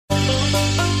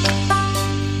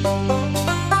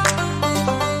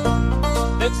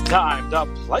time to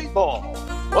play ball.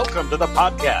 Welcome to the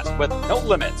podcast with no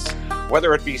limits.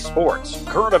 Whether it be sports,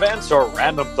 current events, or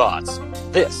random thoughts,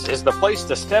 this is the place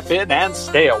to step in and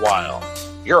stay a while.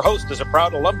 Your host is a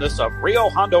proud alumnus of Rio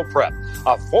Hondo Prep,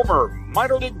 a former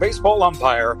minor league baseball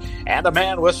umpire, and a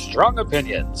man with strong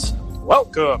opinions.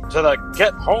 Welcome to the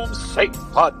Get Home Safe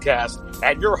podcast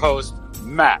and your host,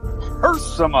 Matt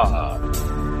Hersema.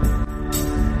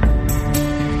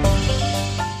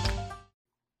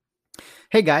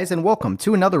 Hey guys, and welcome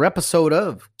to another episode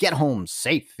of Get Home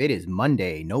Safe. It is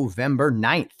Monday, November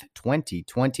 9th,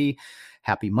 2020.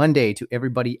 Happy Monday to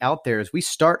everybody out there as we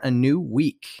start a new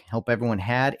week. Hope everyone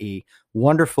had a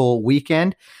wonderful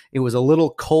weekend. It was a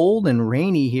little cold and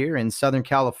rainy here in Southern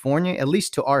California, at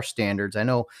least to our standards. I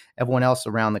know everyone else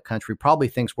around the country probably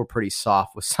thinks we're pretty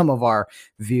soft with some of our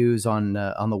views on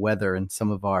the weather and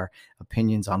some of our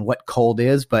opinions on what cold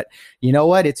is. But you know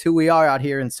what? It's who we are out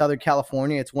here in Southern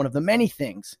California. It's one of the many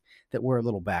things that we're a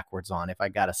little backwards on, if I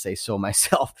got to say so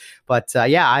myself. But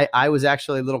I was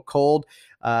actually a little cold.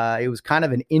 It was kind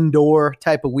of an indoor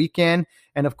type of weekend.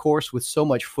 And of course, with so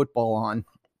much football on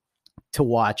to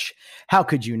watch, how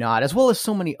could you not? As well as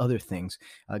so many other things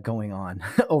going on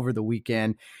over the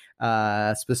weekend,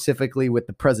 specifically with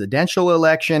the presidential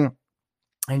election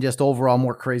and just overall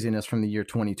more craziness from the year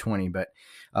 2020. But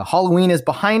Halloween is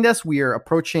behind us. We are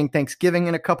approaching Thanksgiving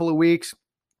in a couple of weeks.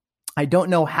 I don't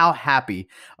know how happy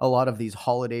a lot of these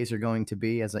holidays are going to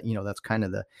be, as you know, that's kind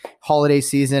of the holiday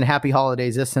season, happy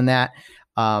holidays, this and that.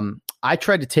 I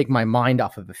tried to take my mind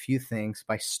off of a few things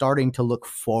by starting to look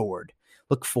forward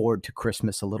to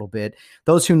Christmas a little bit.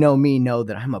 Those who know me know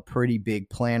that I'm a pretty big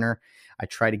planner. I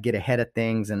try to get ahead of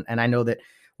things. And I know that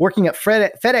working at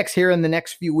FedEx here in the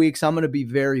next few weeks, I'm going to be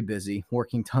very busy,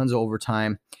 working tons of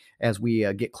overtime as we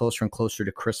get closer and closer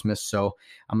to Christmas. So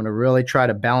I'm going to really try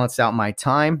to balance out my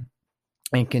time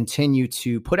and continue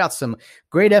to put out some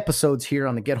great episodes here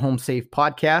on the Get Home Safe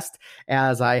podcast,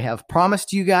 as I have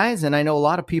promised you guys. And I know a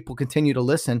lot of people continue to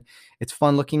listen. It's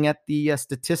fun looking at the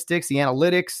statistics, the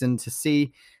analytics, and to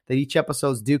see that each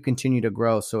episodes do continue to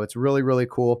grow. So it's really, really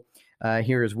cool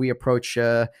here as we approach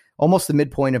almost the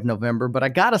midpoint of November. But I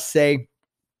got to say,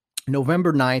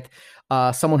 November 9th,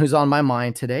 someone who's on my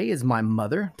mind today is my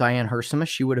mother, Diane Hersema.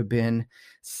 She would have been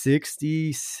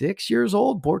 66 years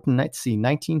old, born in, let's see,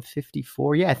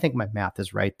 1954. Yeah, I think my math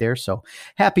is right there. So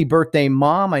happy birthday,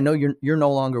 Mom. I know you're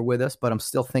no longer with us, but I'm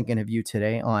still thinking of you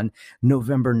today on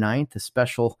November 9th, a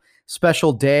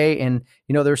special day. And,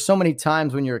 you know, there's so many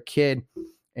times when you're a kid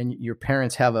and your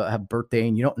parents have a birthday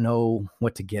and you don't know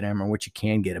what to get them or what you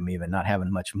can get them, even not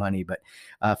having much money. But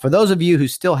for those of you who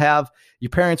still have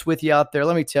your parents with you out there,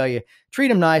 let me tell you, treat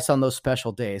them nice on those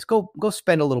special days. Go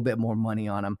spend a little bit more money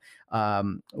on them,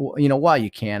 while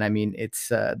you can. I mean, it's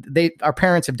our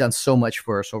parents have done so much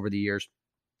for us over the years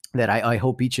that I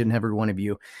hope each and every one of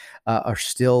you are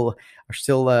still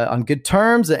on good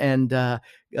terms and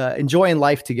enjoying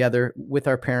life together with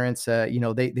our parents. They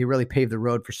really paved the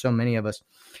road for so many of us.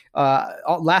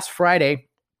 Last Friday,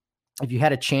 if you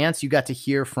had a chance, you got to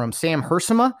hear from Sam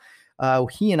Hersema.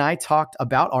 He and I talked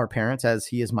about our parents, as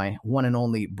he is my one and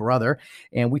only brother.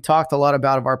 And we talked a lot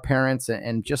about our parents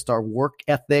and just our work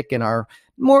ethic and our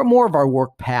more of our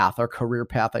work path, our career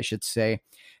path, I should say.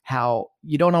 How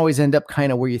you don't always end up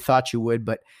kind of where you thought you would,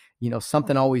 but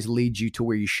something always leads you to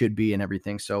where you should be and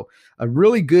everything. So a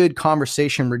really good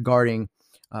conversation regarding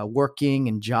working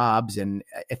and jobs. And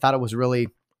I thought it was really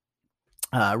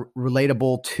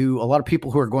relatable to a lot of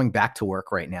people who are going back to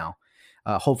work right now.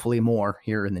 Hopefully more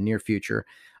here in the near future.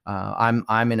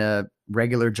 I'm in a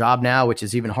regular job now, which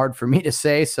is even hard for me to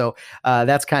say. So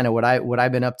that's kind of what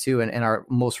I've been up to. And our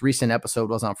most recent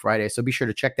episode was on Friday. So be sure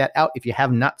to check that out if you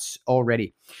have not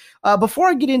already. Before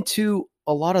I get into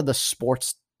a lot of the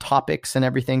sports topics and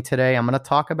everything today, I'm going to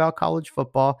talk about college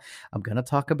football. I'm going to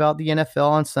talk about the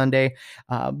NFL on Sunday.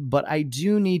 But I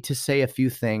do need to say a few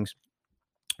things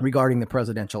regarding the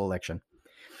presidential election.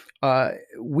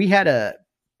 We had a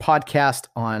podcast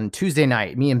on Tuesday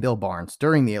night, me and Bill Barnes,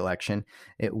 during the election.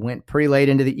 It went pretty late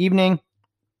into the evening,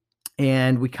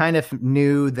 and we kind of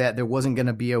knew that there wasn't going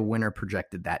to be a winner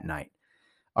projected that night.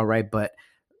 All right. But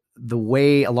the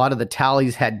way a lot of the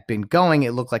tallies had been going,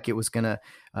 it looked like it was going to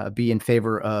be in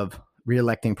favor of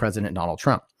reelecting President Donald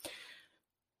Trump.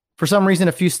 For some reason,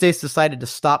 a few states decided to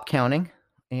stop counting,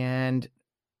 and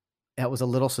that was a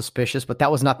little suspicious, but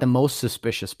that was not the most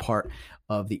suspicious part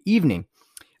of the evening.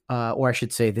 Or I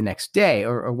should say the next day,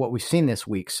 or what we've seen this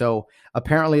week. So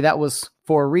apparently that was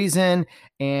for a reason.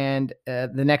 And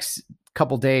the next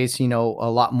couple days, a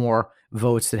lot more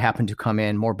votes that happened to come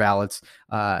in, more ballots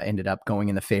ended up going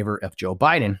in the favor of Joe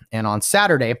Biden. And on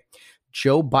Saturday,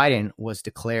 Joe Biden was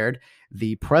declared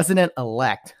the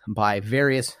president-elect by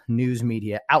various news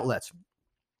media outlets.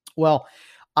 Well,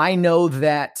 I know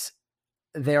that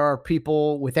there are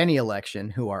people with any election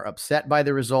who are upset by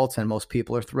the results, and most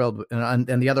people are thrilled,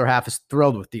 and the other half is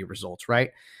thrilled with the results,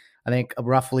 right? I think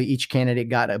roughly each candidate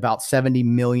got about 70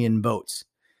 million votes.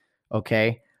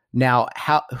 Okay. Now,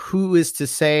 who is to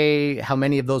say how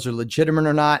many of those are legitimate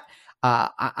or not?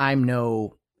 I'm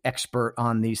no expert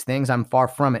on these things. I'm far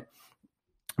from it.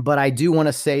 But I do want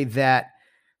to say that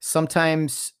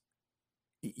sometimes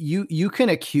you can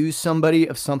accuse somebody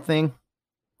of something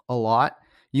a lot.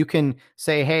 You can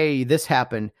say, hey, this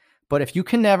happened. But if you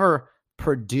can never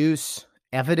produce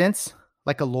evidence,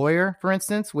 like a lawyer, for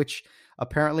instance, which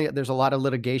apparently there's a lot of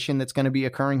litigation that's going to be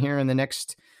occurring here in the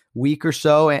next week or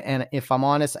so. And if I'm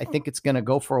honest, I think it's going to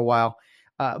go for a while.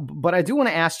 But I do want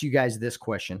to ask you guys this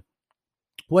question.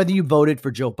 Whether you voted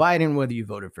for Joe Biden, whether you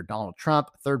voted for Donald Trump,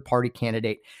 third-party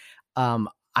candidate,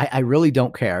 I really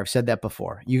don't care. I've said that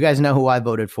before. You guys know who I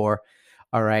voted for.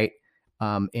 All right.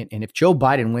 And if Joe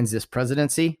Biden wins this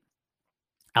presidency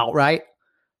outright,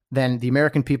 then the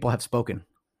American people have spoken.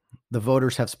 The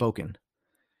voters have spoken.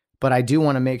 But I do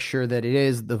want to make sure that it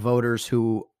is the voters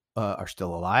who are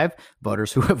still alive,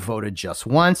 voters who have voted just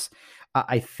once.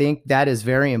 I think that is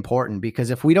very important, because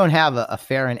if we don't have a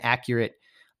fair and accurate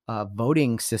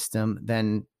voting system,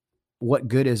 then what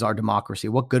good is our democracy?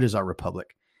 What good is our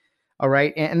republic? All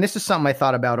right. And this is something I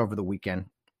thought about over the weekend.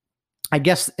 I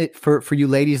guess for you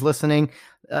ladies listening,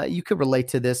 you could relate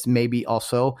to this maybe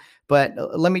also, but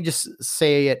let me just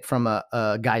say it from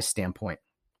a guy's standpoint.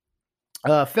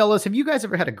 Fellas, have you guys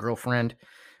ever had a girlfriend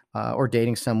or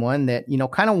dating someone that,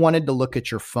 kind of wanted to look at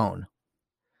your phone?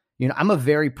 I'm a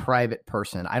very private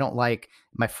person. I don't like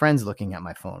my friends looking at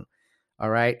my phone. All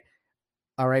right.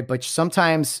 But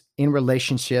sometimes in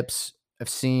relationships, I've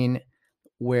seen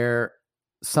where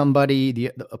somebody,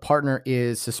 a partner,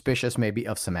 is suspicious maybe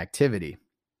of some activity,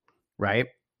 right?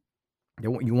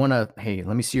 You want to, hey,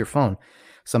 let me see your phone.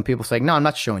 Some people say, no, I'm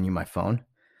not showing you my phone,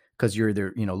 because you're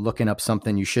either, looking up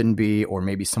something you shouldn't be, or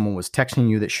maybe someone was texting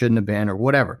you that shouldn't have been, or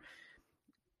whatever.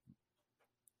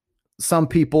 Some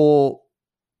people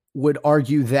would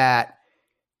argue that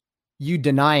you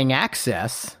denying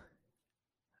access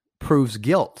proves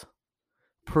guilt,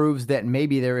 proves that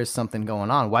maybe there is something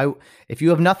going on. Why, if you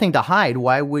have nothing to hide,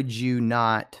 why would you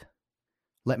not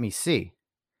let me see?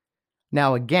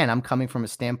 Now, again, I'm coming from a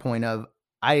standpoint of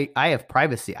I have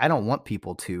privacy. I don't want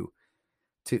people to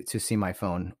see my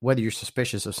phone, whether you're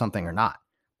suspicious of something or not.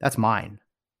 That's mine.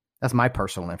 That's my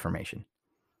personal information.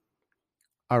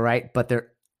 All right. But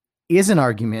there is an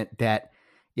argument that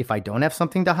if I don't have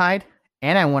something to hide,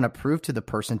 and I want to prove to the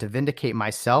person, to vindicate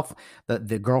myself,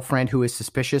 the girlfriend who is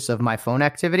suspicious of my phone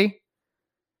activity,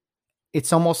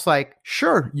 it's almost like,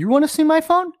 sure, you want to see my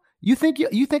phone? You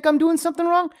think I'm doing something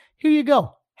wrong? Here you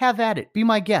go. Have at it. Be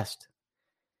my guest.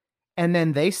 And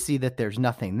then they see that there's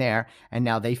nothing there, and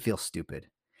now they feel stupid.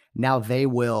 Now they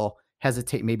will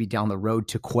hesitate maybe down the road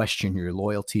to question your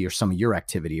loyalty or some of your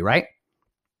activity, right?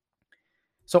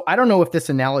 So I don't know if this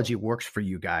analogy works for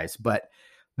you guys, but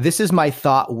this is my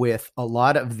thought with a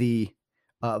lot of the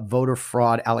voter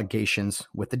fraud allegations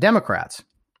with the Democrats.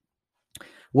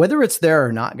 Whether it's there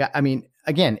or not, I mean,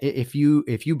 again, if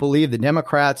you believe the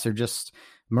Democrats are just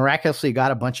miraculously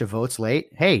got a bunch of votes late,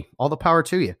 hey, all the power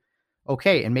to you.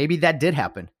 Okay, and maybe that did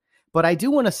happen. But I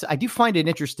do find it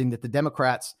interesting that the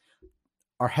Democrats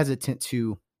are hesitant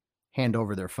to hand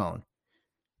over their phone.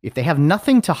 If they have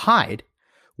nothing to hide,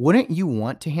 wouldn't you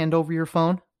want to hand over your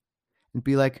phone and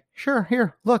be like, sure,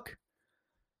 here, look,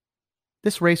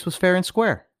 this race was fair and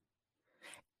square?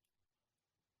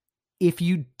 If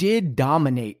you did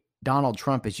dominate Donald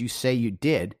Trump as you say you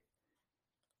did,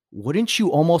 wouldn't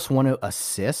you almost want to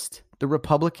assist the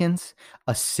Republicans,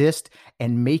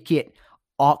 and make it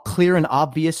clear and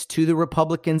obvious to the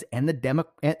Republicans and the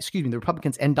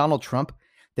Republicans and Donald Trump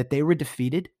that they were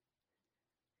defeated?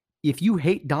 If you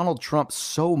hate Donald Trump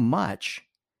so much,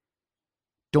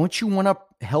 don't you want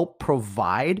to help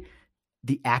provide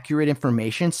the accurate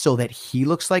information so that he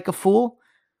looks like a fool?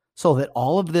 So that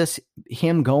all of this,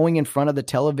 him going in front of the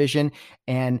television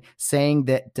and saying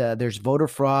that there's voter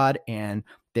fraud and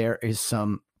there is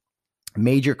some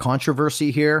major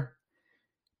controversy here,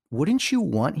 wouldn't you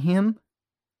want him?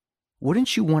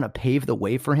 Wouldn't you want to pave the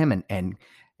way for him and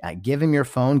give him your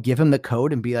phone, give him the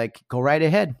code, and be like, go right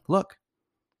ahead, look?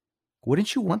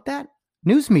 Wouldn't you want that?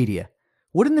 News media.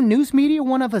 Wouldn't the news media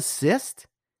want to assist?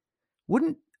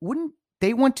 Wouldn't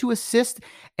they want to assist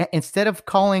instead of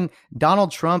calling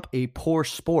Donald Trump a poor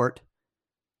sport?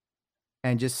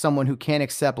 and just someone who can't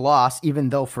accept loss, even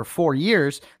though for 4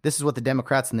 years, this is what the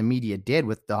Democrats and the media did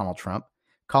with Donald Trump,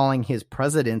 calling his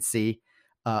presidency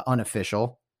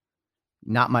unofficial,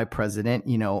 not my president,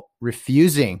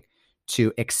 refusing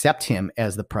to accept him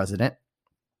as the president,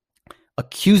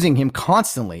 accusing him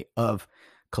constantly of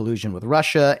collusion with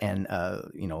Russia and,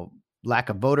 lack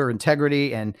of voter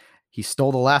integrity, and he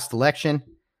stole the last election.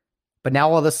 But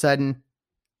now all of a sudden,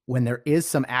 when there is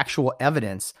some actual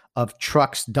evidence of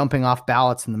trucks dumping off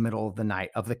ballots in the middle of the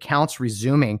night, of the counts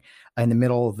resuming in the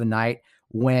middle of the night,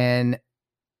 when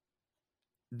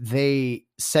they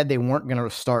said they weren't going to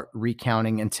start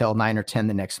recounting until 9 or 10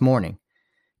 the next morning.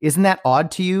 Isn't that odd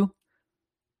to you?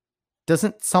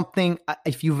 Doesn't something,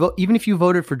 even if you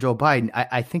voted for Joe Biden,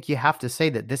 I think you have to say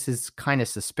that this is kind of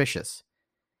suspicious.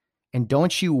 And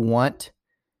wouldn't you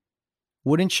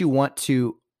want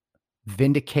to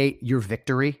vindicate your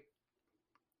victory?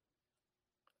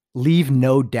 Leave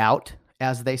no doubt,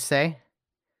 as they say.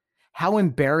 How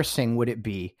embarrassing would it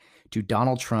be to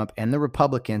Donald Trump and the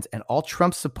Republicans and all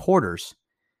Trump supporters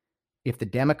if the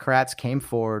Democrats came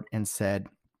forward and said,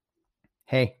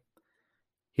 hey,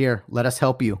 here, let us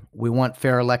help you. We want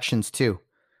fair elections too.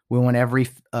 We want every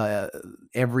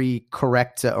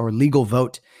correct or legal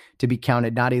vote to be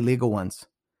counted, not illegal ones.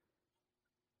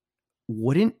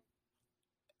 Wouldn't,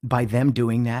 by them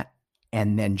doing that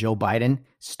and then Joe Biden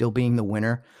still being the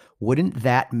winner, wouldn't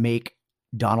that make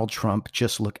Donald Trump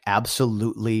just look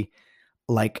absolutely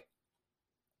like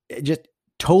just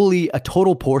totally a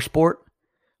total poor sport,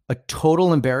 a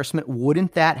total embarrassment?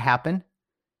 Wouldn't that happen?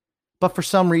 But for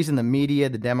some reason, the media,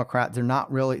 the Democrats,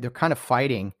 they're kind of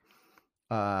fighting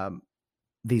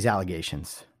these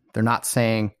allegations. They're not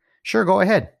saying, sure, go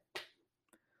ahead.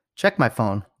 Check my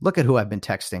phone. Look at who I've been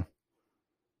texting.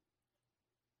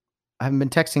 I haven't been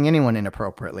texting anyone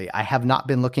inappropriately. I have not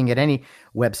been looking at any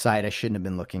website I shouldn't have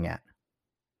been looking at.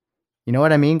 You know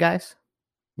what I mean, guys?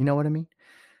 You know what I mean?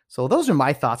 So those are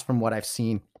my thoughts from what I've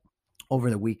seen over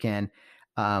the weekend.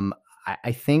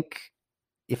 I think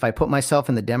if I put myself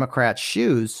in the Democrats'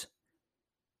 shoes,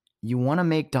 you want to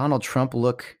make Donald Trump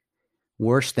look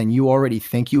worse than you already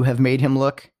think you have made him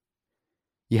look.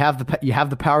 You have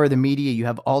the power of the media. You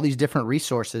have all these different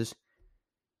resources.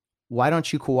 Why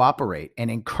don't you cooperate and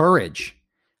encourage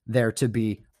there to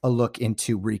be a look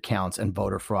into recounts and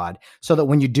voter fraud, so that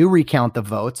when you do recount the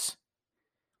votes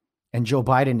and Joe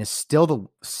Biden is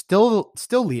still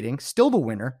leading, still the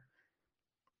winner,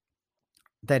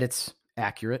 that it's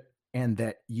accurate and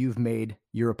that you've made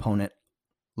your opponent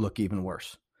look even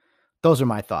worse. Those are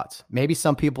my thoughts. Maybe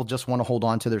some people just want to hold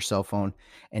on to their cell phone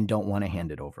and don't want to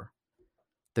hand it over.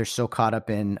 They're so caught up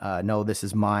in, no, this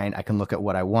is mine. I can look at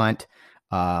what I want.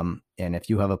 And if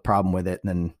you have a problem with it,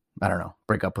 then I don't know,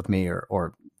 break up with me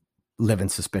or live in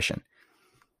suspicion.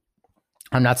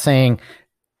 I'm not saying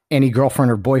any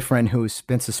girlfriend or boyfriend who's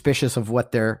been suspicious of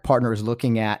what their partner is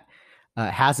looking at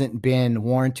hasn't been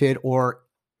warranted or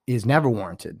is never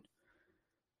warranted.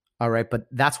 All right. But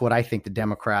that's what I think the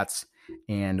Democrats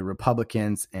and the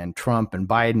Republicans and Trump and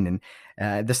Biden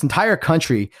and this entire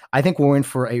country, I think we're in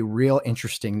for a real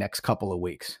interesting next couple of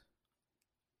weeks.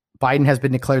 Biden has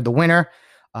been declared the winner.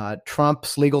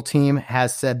 Trump's legal team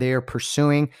has said they are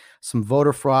pursuing some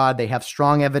voter fraud. They have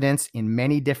strong evidence in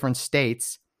many different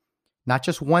states, not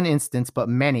just one instance, but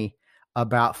many,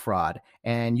 about fraud.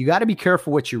 And you got to be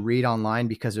careful what you read online,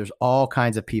 because there's all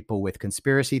kinds of people with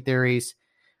conspiracy theories.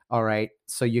 All right.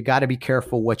 So you got to be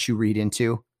careful what you read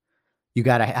into. You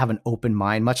got to have an open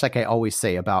mind, much like I always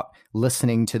say about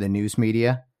listening to the news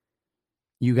media.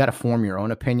 You got to form your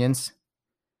own opinions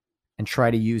and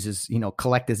try to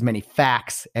collect as many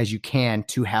facts as you can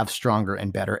to have stronger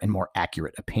and better and more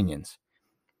accurate opinions.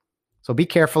 So be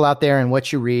careful out there in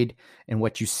what you read and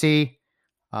what you see.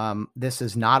 This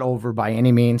is not over by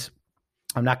any means.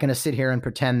 I'm not going to sit here and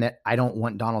pretend that I don't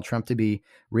want Donald Trump to be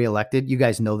reelected. You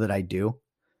guys know that I do.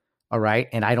 All right.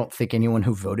 And I don't think anyone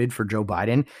who voted for Joe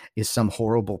Biden is some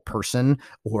horrible person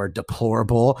or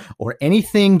deplorable or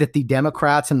anything that the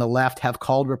Democrats and the left have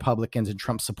called Republicans and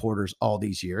Trump supporters all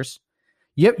these years.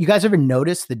 You guys ever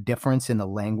notice the difference in the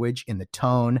language, in the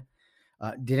tone?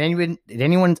 Did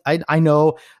anyone? I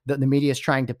know that the media is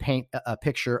trying to paint a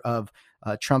picture of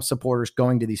Trump supporters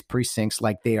going to these precincts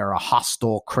like they are a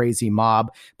hostile, crazy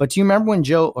mob. But do you remember when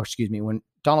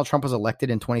Donald Trump was elected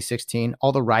in 2016,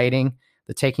 all the rioting,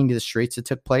 the taking to the streets that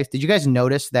took place? Did you guys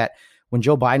notice that when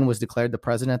Joe Biden was declared the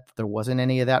president, there wasn't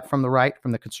any of that from the right,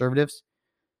 from the conservatives?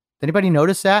 Did anybody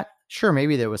notice that? Sure,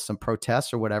 maybe there was some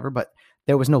protests or whatever, but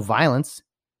there was no violence.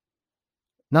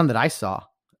 None that I saw.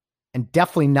 And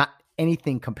definitely not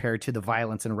anything compared to the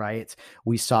violence and riots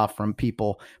we saw from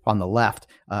people on the left,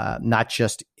 not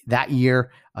just that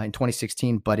year in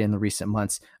 2016, but in the recent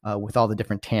months with all the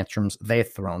different tantrums they've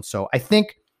thrown. So I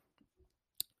think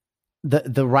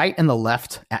the right and the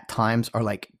left at times are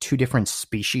like two different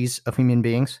species of human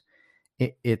beings.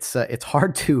 It's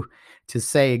hard to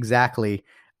say exactly,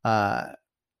 to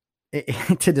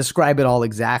describe it all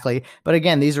exactly. But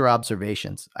again, these are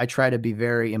observations. I try to be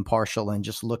very impartial and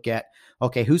just look at,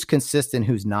 okay, who's consistent,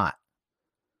 who's not.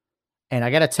 And I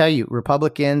got to tell you,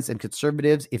 Republicans and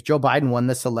conservatives, if Joe Biden won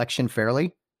this election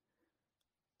fairly,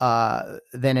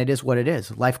 then it is what it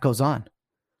is. Life goes on.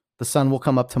 The sun will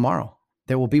come up tomorrow.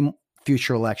 There will be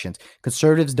future elections.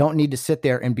 Conservatives don't need to sit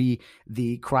there and be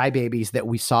the crybabies that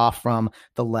we saw from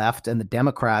the left and the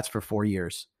Democrats for 4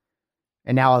 years.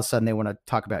 And now all of a sudden they want to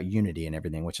talk about unity and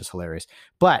everything, which is hilarious.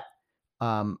 But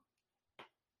in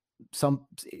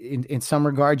some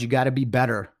regards, you got to be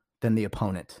better than the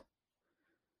opponent.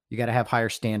 You got to have higher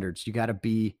standards. You got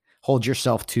to hold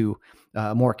yourself to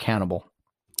more accountable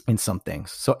in some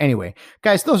things. So anyway,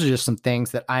 guys, those are just some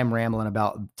things that I'm rambling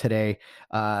about today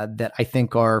that I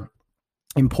think are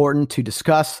important to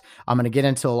discuss. I'm going to get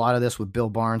into a lot of this with Bill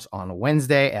Barnes on a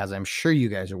Wednesday, as I'm sure you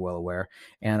guys are well aware.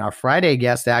 And our Friday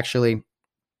guest, actually,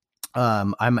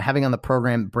 I'm having on the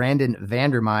program Brandon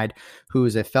Vandermeide, who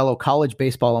is a fellow college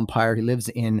baseball umpire. He lives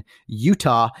in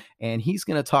Utah, and he's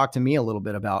going to talk to me a little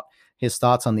bit about his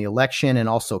thoughts on the election and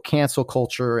also cancel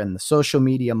culture and the social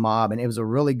media mob. And it was a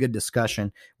really good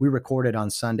discussion. We recorded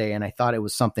on Sunday, and I thought it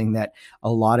was something that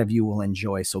a lot of you will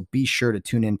enjoy. So be sure to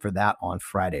tune in for that on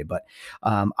Friday. But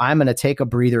I'm going to take a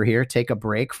breather here, take a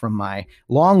break from my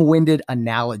long-winded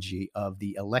analogy of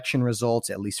the election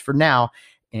results, at least for now.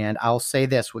 And I'll say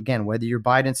this again, whether you're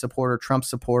Biden supporter, Trump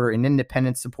supporter, an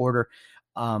independent supporter,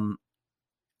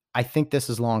 I think this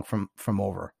is long from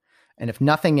over. And if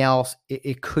nothing else,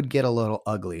 it could get a little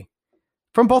ugly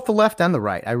from both the left and the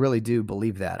right. I really do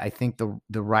believe that. I think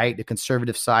the right, the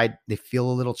conservative side, they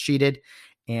feel a little cheated,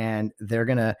 and they're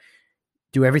going to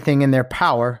do everything in their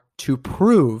power to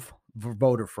prove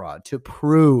voter fraud, to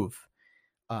prove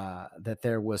that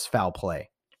there was foul play.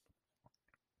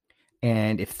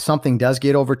 And if something does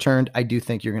get overturned, I do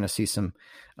think you're going to see some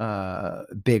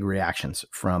big reactions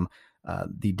from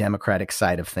the Democratic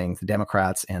side of things, the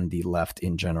Democrats and the left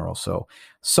in general.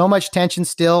 So much tension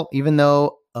still, even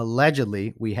though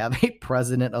allegedly we have a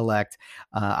president-elect.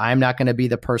 I'm not going to be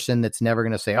the person that's never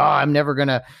going to say, I'm never going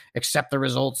to accept the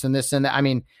results and this and that. I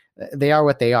mean, they are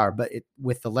what they are. But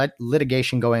with the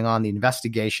litigation going on, the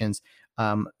investigations,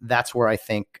 that's where I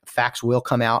think facts will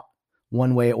come out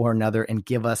one way or another and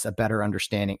give us a better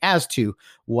understanding as to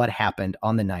what happened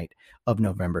on the night of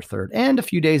November 3rd and a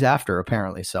few days after,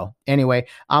 apparently. So anyway,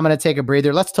 I'm going to take a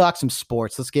breather. Let's talk some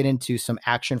sports. Let's get into some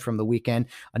action from the weekend.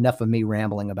 Enough of me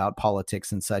rambling about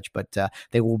politics and such, but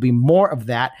there will be more of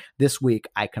that this week.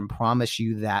 I can promise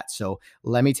you that. So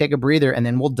let me take a breather, and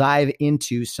then we'll dive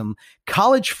into some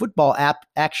college football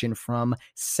action from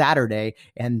Saturday.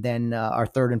 And then our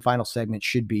third and final segment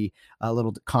should be a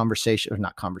little conversation, or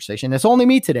not conversation. It's only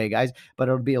me today, guys, but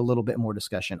it'll be a little bit more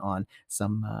discussion on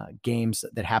some games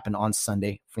that happened on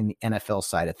Sunday from the NFL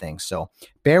side of things. So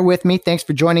bear with me. Thanks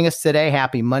for joining us today.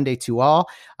 Happy Monday to all.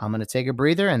 I'm going to take a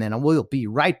breather, and then we'll be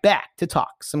right back to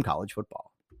talk some college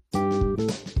football.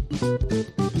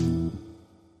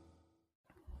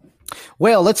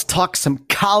 Well, let's talk some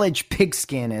college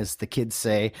pigskin, as the kids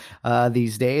say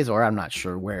these days, or I'm not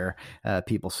sure where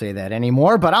people say that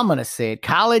anymore, but I'm going to say it.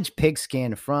 College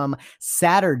pigskin from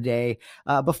Saturday.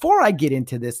 Before I get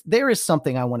into this, there is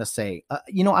something I want to say.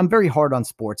 I'm very hard on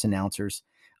sports announcers.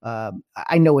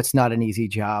 I know it's not an easy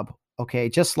job. Okay.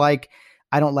 Just like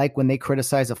I don't like when they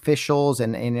criticize officials,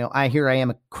 and I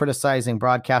am criticizing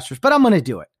broadcasters, but I'm going to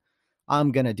do it.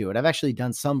 I'm going to do it. I've actually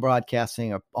done some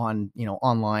broadcasting on,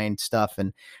 online stuff,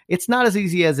 and it's not as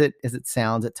easy as it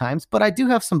sounds at times, but I do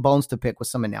have some bones to pick with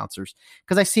some announcers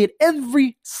because I see it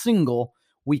every single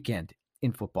weekend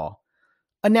in football.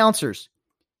 Announcers,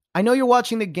 I know you're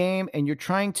watching the game and you're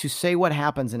trying to say what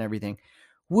happens and everything.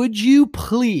 Would you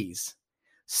please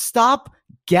stop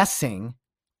guessing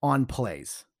on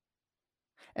plays?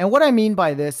 And what I mean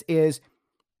by this is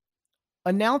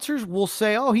announcers will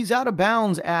say, he's out of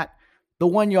bounds at the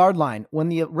 1 yard line when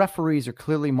the referees are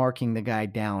clearly marking the guy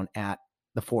down at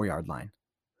the 4 yard line.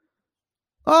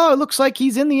 It looks like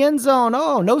he's in the end zone.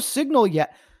 No signal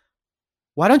yet.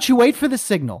 Why don't you wait for the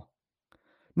signal?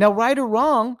 Now, right or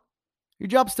wrong, your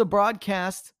job's to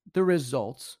broadcast the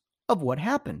results of what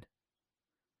happened.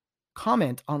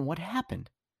 Comment on what happened.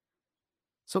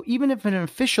 So even if an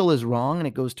official is wrong and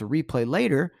it goes to replay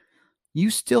later,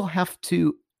 you still have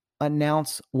to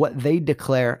announce what they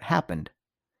declare happened.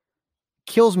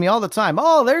 kills me all the time.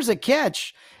 Oh, there's a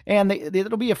catch, and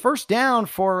it'll be a first down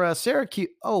for Syracuse.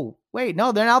 Oh, wait,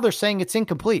 no, they're saying it's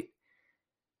incomplete.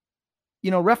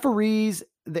 Referees,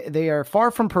 they are far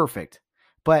from perfect,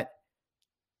 but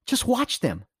just watch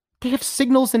them. They have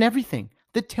signals and everything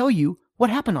that tell you what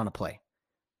happened on a play.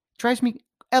 Drives me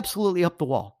absolutely up the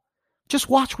wall. Just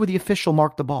watch where the official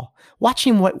marked the ball. Watch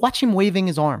him waving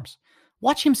his arms.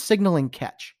 Watch him signaling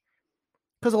catch.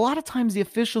 Because a lot of times the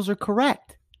officials are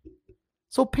correct.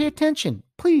 So pay attention.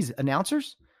 Please,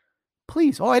 announcers.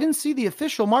 Please. Oh, I didn't see the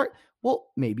official mark. Well,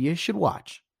 maybe you should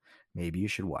watch.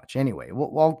 Anyway,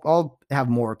 I'll have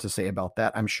more to say about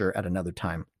that, I'm sure, at another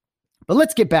time. But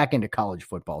let's get back into college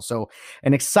football. So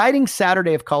an exciting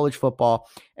Saturday of college football.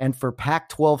 And for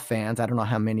Pac-12 fans, I don't know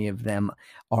how many of them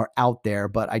are out there,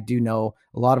 but I do know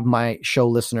a lot of my show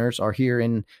listeners are here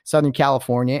in Southern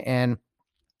California, and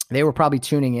they were probably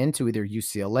tuning in to either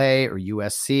UCLA or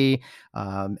USC,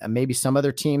 and maybe some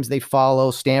other teams they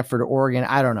follow, Stanford or Oregon.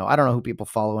 I don't know who people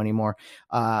follow anymore.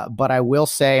 But I will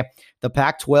say the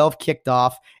Pac-12 kicked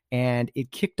off, and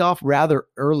it kicked off rather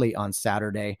early on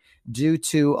Saturday due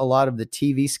to a lot of the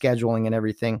TV scheduling and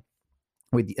everything,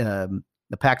 with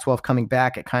the Pac-12 coming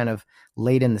back at kind of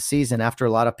late in the season after a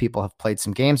lot of people have played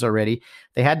some games already.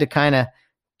 They had to kind of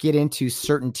get into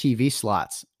certain TV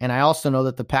slots. And I also know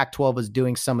that the Pac-12 is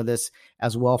doing some of this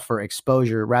as well for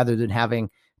exposure, rather than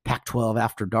having Pac-12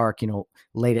 after dark,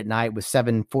 late at night with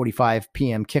 7:45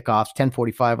 p.m. kickoffs,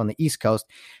 10:45 on the East Coast.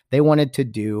 They wanted to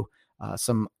do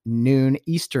some noon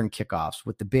Eastern kickoffs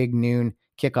with the big noon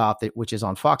kickoff, which is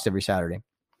on Fox every Saturday.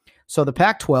 So the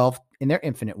Pac-12, in their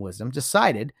infinite wisdom,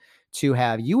 decided to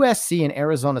have USC and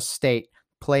Arizona State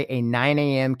play a 9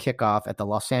 a.m. kickoff at the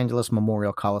Los Angeles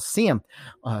Memorial Coliseum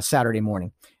Saturday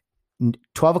morning.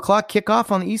 12 o'clock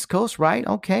kickoff on the East Coast, right?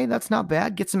 Okay, that's not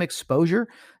bad. Get some exposure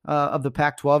of the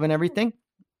Pac-12 and everything.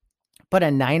 But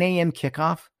a 9 a.m.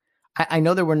 kickoff, I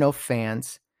know there were no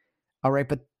fans, all right,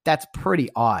 but that's pretty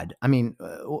odd. I mean,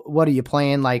 what are you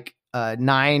playing, like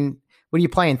what are you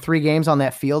playing, 3 games on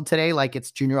that field today, like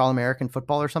it's junior All-American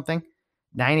football or something?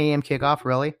 9 a.m. kickoff,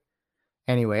 really?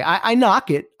 Anyway, I knock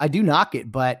it. I do knock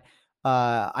it, but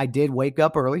I did wake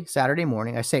up early Saturday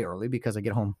morning. I say early because I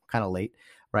get home kind of late,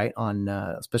 right, on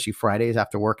especially Fridays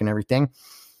after work and everything.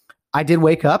 I did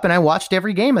wake up and I watched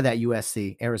every game of that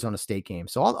USC Arizona State game.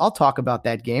 So I'll talk about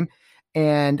that game.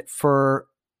 And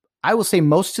I will say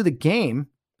most of the game,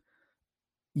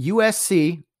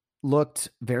 USC looked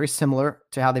very similar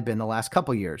to how they've been the last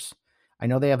couple of years. I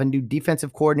know they have a new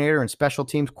defensive coordinator and special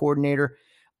teams coordinator.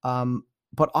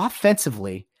 But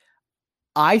offensively,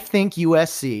 I think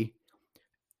USC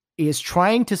is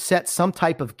trying to set some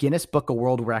type of Guinness Book of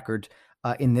World Record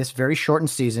in this very shortened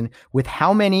season with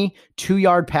how many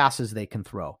 2-yard passes they can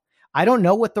throw. I don't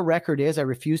know what the record is. I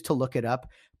refuse to look it up,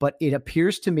 but it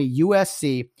appears to me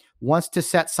USC wants to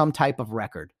set some type of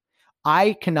record.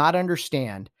 I cannot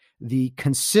understand the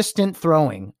consistent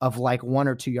throwing of like 1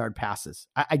 or 2 yard passes.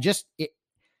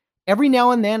 Every now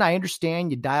and then I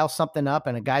understand you dial something up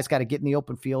and a guy's got to get in the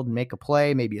open field and make a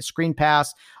play, maybe a screen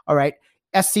pass. All right.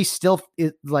 SC still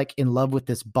is like in love with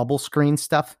this bubble screen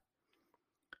stuff,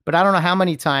 but I don't know how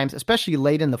many times, especially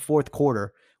late in the fourth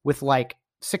quarter with like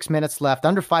 6 minutes left,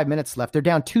 under 5 minutes left, they're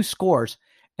down 2 scores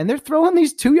and they're throwing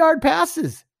these 2-yard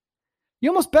passes. You're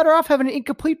almost better off having an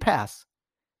incomplete pass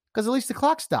because at least the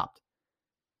clock stopped.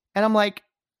 And I'm like,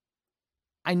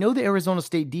 I know the Arizona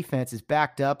State defense is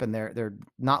backed up and they're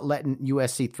not letting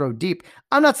USC throw deep.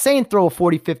 I'm not saying throw a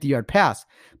 40, 50-yard pass,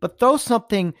 but throw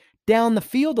something down the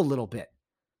field a little bit.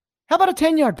 How about a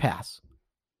 10-yard pass?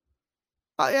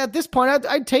 At this point,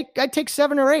 I'd take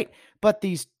 7 or 8. But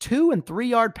these 2 and 3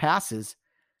 yard passes,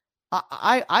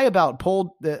 I about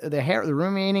pulled the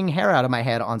remaining hair out of my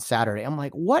head on Saturday. I'm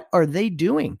like, what are they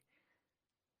doing?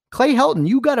 Clay Helton,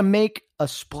 you got to make a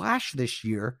splash this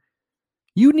year.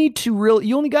 You need to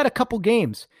you only got a couple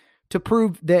games to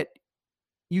prove that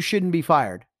you shouldn't be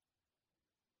fired.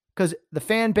 Because the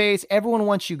fan base, everyone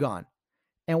wants you gone.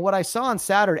 And what I saw on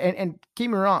Saturday, and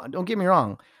don't get me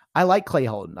wrong, I like Clay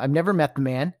Helton. I've never met the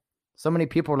man. So many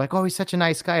people are like, oh, he's such a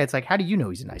nice guy. It's like, how do you know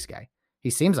he's a nice guy? He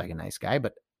seems like a nice guy,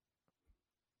 but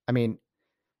I mean,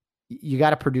 you got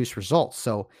to produce results.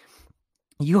 So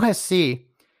USC,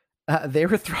 they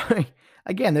were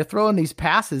they're throwing these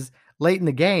passes late in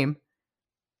the game.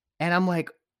 And I'm like,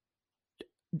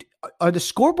 are the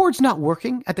scoreboards not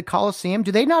working at the Coliseum?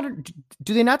 Do they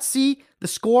not see the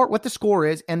score, what the score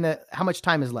is, and how much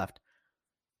time is left?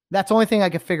 That's the only thing I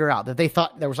could figure out, that they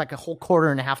thought there was like a whole quarter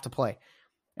and a half to play.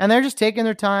 And they're just taking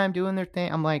their time, doing their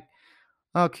thing. I'm like,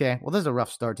 okay, well, this is a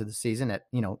rough start to the season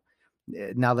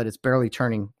now that it's barely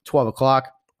turning 12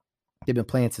 o'clock. They've been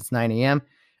playing since 9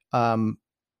 a.m.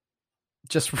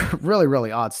 Just really,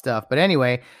 really odd stuff. But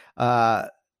anyway, the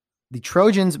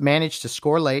Trojans managed to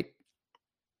score late.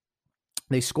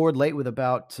 They scored late with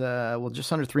about,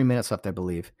 just under 3 minutes left, I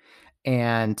believe,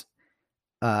 and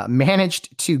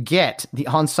managed to get the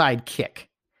onside kick.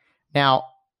 Now,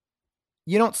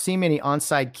 you don't see many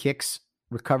onside kicks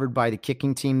recovered by the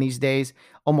kicking team these days,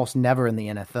 almost never in the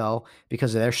NFL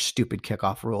because of their stupid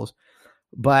kickoff rules.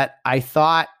 But I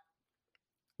thought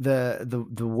the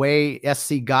way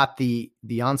SC got the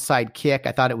onside kick,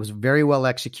 I thought it was very well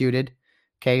executed.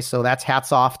 Okay, so that's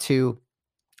hats off to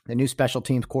the new special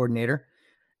teams coordinator.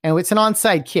 And it's an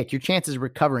onside kick. Your chances of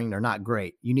recovering are not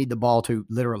great. You need the ball to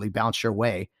literally bounce your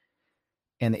way.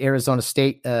 And the Arizona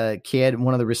State kid,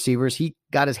 one of the receivers, he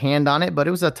got his hand on it, but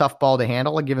it was a tough ball to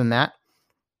handle. I'll give him that.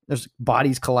 There's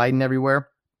bodies colliding everywhere.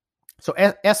 So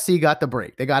SC got the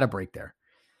break. They got a break there.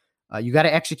 You got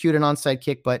to execute an onside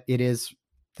kick, but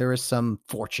there is some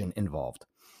fortune involved.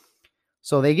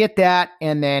 So they get that,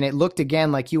 and then it looked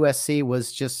again like USC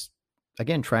was just,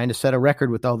 again, trying to set a record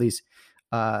with all these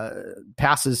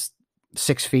passes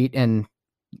 6 feet and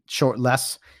short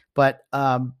less. But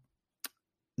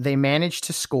they managed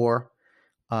to score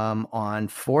on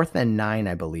 4th and 9,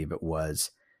 I believe it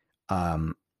was.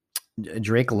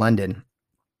 Drake London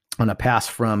on a pass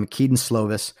from Keaton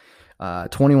Slovis,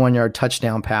 21-yard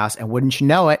touchdown pass. And wouldn't you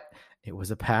know it, it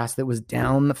was a pass that was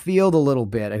down the field a little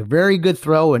bit. A very good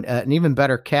throw and an even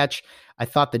better catch. I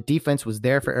thought the defense was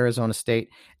there for Arizona State.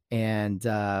 And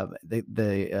Mr.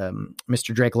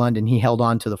 Drake London, he held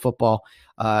on to the football.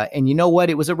 And you know what?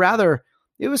 It was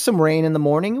some rain in the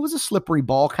morning. It was a slippery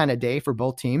ball kind of day for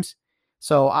both teams.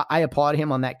 So I applaud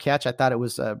him on that catch. I thought it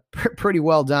was pretty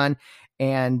well done.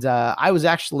 And I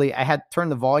had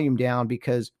turned the volume down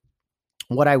because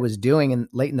what I was doing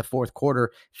late in the fourth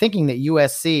quarter, thinking that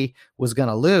USC was going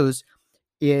to lose,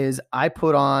 is I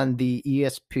put on the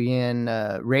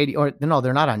ESPN radio, or no,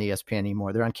 they're not on ESPN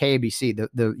anymore. They're on KABC,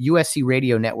 the USC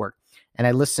radio network. And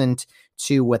I listened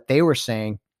to what they were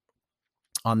saying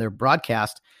on their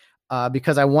broadcast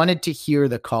because I wanted to hear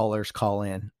the callers call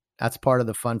in. That's part of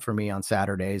the fun for me on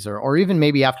Saturdays, or even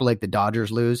maybe after like the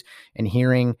Dodgers lose and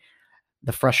hearing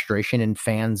the frustration in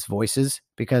fans' voices,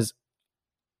 because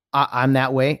I'm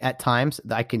that way at times.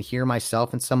 I can hear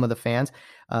myself and some of the fans.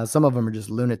 Some of them are just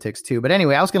lunatics too. But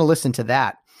anyway, I was going to listen to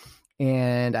that,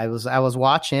 and I was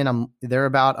watching. They're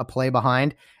about a play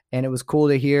behind, and it was cool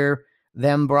to hear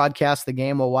them broadcast the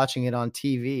game while watching it on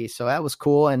TV. So that was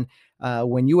cool. And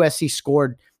when USC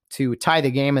scored to tie the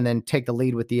game and then take the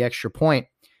lead with the extra point,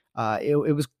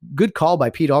 it was good call by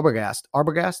Pete Arbogast.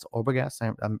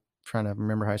 Arbogast. I'm trying to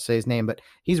remember how I say his name, but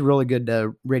he's a really good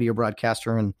radio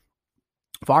broadcaster and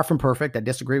far from perfect. I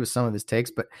disagree with some of his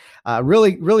takes, but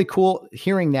really, really cool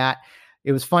hearing that.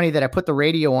 It was funny that I put the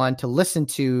radio on to listen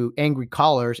to angry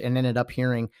callers and ended up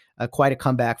hearing quite a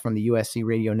comeback from the USC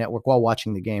radio network while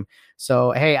watching the game.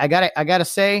 So, hey, I gotta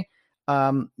say,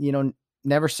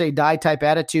 never say die type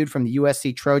attitude from the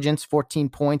USC Trojans. 14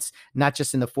 points, not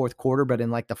just in the fourth quarter, but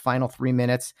in like the final 3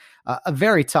 minutes. A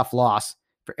very tough loss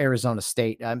for Arizona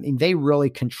State. I mean, they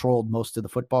really controlled most of the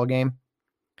football game.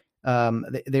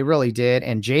 They really did.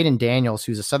 And Jaden Daniels,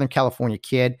 who's a Southern California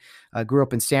kid, grew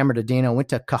up in San Bernardino, went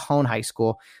to Cajon High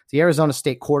School, the Arizona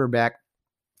State quarterback.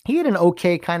 He had an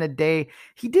okay kind of day.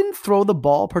 He didn't throw the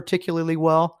ball particularly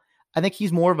well. I think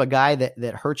he's more of a guy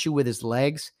that hurts you with his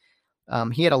legs.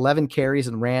 He had 11 carries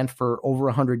and ran for over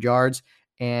 100 yards,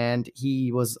 and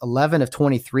he was 11 of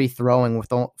 23 throwing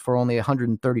for only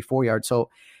 134 yards. So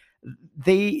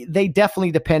they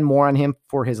definitely depend more on him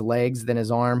for his legs than his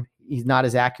arm. He's not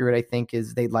as accurate, I think,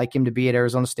 as they'd like him to be at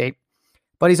Arizona State.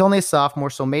 But he's only a sophomore,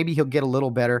 so maybe he'll get a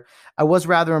little better. I was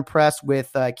rather impressed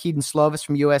with Keaton Slovis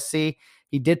from USC.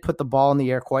 He did put the ball in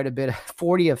the air quite a bit,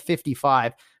 40 of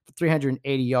 55 for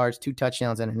 380 yards, 2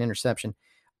 touchdowns, and an interception.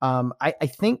 I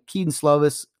think Keaton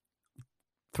Slovis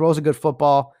throws a good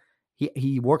football.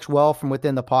 He works well from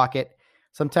within the pocket.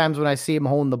 Sometimes when I see him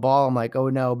holding the ball, I'm like, oh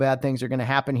no, bad things are going to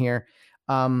happen here.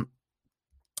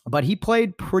 But he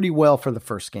played pretty well for the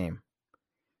first game.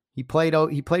 He played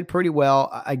pretty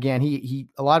well. Again, he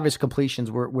a lot of his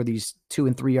completions were these 2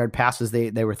 and 3 yard passes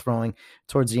they were throwing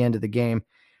towards the end of the game.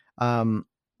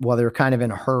 While they were kind of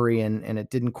in a hurry and it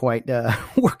didn't quite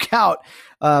work out,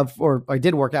 or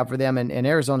did work out for them. And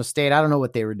Arizona State, I don't know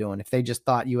what they were doing. If they just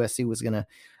thought USC was going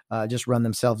to just run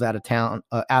themselves out of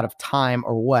time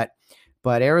or what.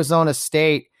 But Arizona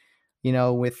State,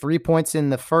 with 3 points in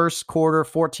the first quarter,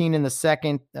 14 in the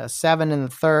second, 7 in the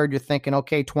third, you're thinking,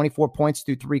 okay, 24 points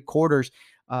through 3 quarters.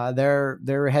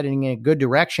 they're heading in a good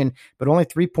direction, but only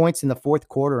 3 points in the fourth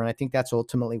quarter. And I think that's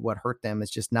ultimately what hurt them, is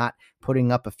just not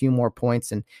putting up a few more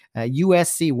points. And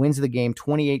USC wins the game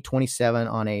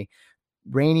 28-27 on a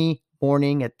rainy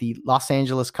morning at the Los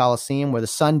Angeles Coliseum, where the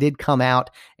sun did come out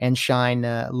and shine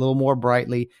a little more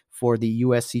brightly for the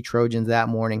USC Trojans that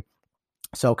morning.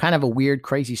 So kind of a weird,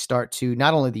 crazy start to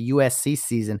not only the USC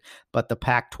season, but the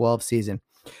Pac-12 season.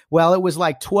 Well, it was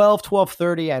like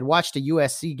 12:30. I'd watched a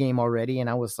USC game already, and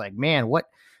I was like, man, what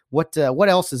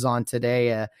else is on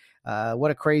today?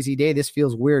 What a crazy day. This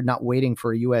feels weird, not waiting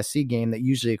for a USC game that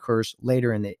usually occurs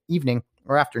later in the evening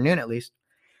or afternoon at least.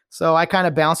 So I kind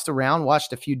of bounced around,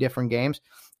 watched a few different games,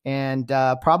 and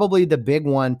probably the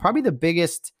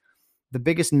biggest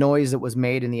noise that was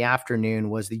made in the afternoon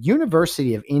was the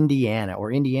University of Indiana, or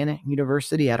Indiana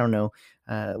University. I don't know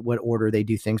what order they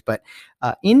do things, but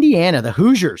Indiana, the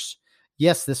Hoosiers.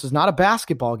 Yes, this is not a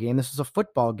basketball game. This is a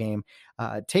football game,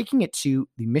 taking it to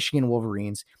the Michigan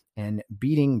Wolverines and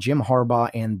beating Jim Harbaugh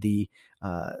and the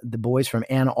boys from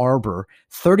Ann Arbor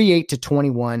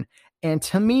 38-21. And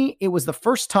to me, it was the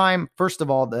first time, first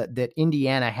of all, that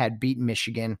Indiana had beaten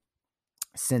Michigan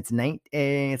since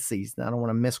let's see, I don't want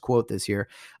to misquote this here,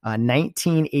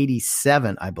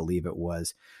 1987, I believe it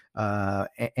was.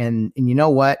 And you know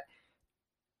what?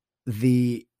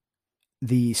 The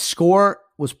score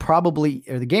was probably,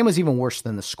 or the game was even worse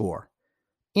than the score.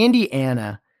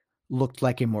 Indiana looked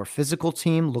like a more physical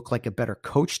team, looked like a better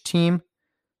coached team,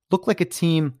 looked like a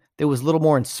team that was a little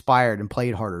more inspired and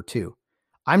played harder too.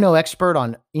 I'm no expert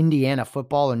on Indiana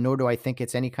football, and nor do I think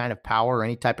it's any kind of power or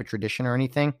any type of tradition or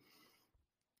anything.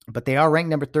 But they are ranked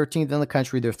number 13th in the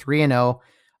country. They're 3-0.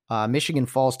 Michigan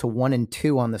falls to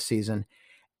 1-2 on the season.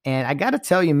 And I got to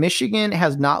tell you, Michigan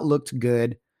has not looked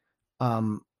good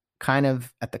kind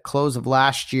of at the close of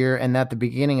last year and at the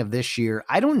beginning of this year.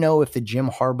 I don't know if the Jim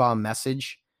Harbaugh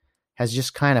message has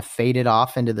just kind of faded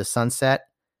off into the sunset.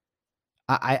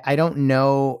 I don't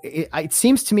know. It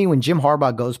seems to me when Jim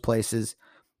Harbaugh goes places,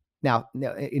 now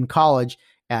in college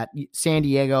at San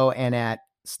Diego and at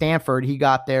Stanford, he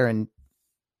got there and,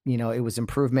 you know, it was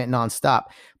improvement nonstop.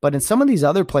 But in some of these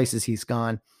other places he's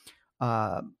gone,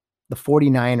 the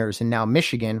 49ers and now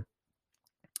Michigan,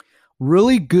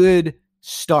 really good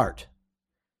start.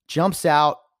 Jumps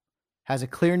out, has a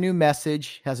clear new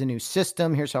message, has a new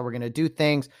system. Here's how we're going to do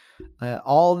things.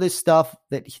 All this stuff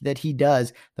that he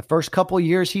does. The first couple of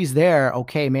years he's there,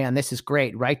 okay, man, this is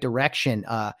great. Right direction.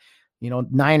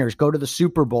 Niners go to the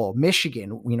Super Bowl.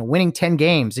 Michigan, winning 10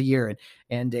 games a year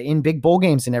and in big bowl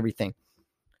games and everything.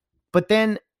 But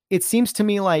then it seems to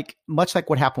me like, much like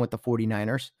what happened with the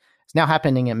 49ers, it's now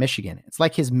happening at Michigan. It's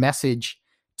like his message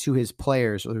to his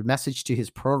players or the message to his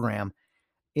program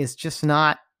is just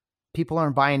not, people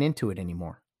aren't buying into it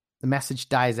anymore. The message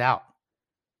dies out.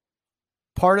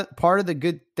 Part of the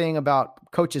good thing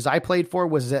about coaches I played for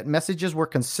was that messages were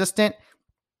consistent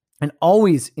and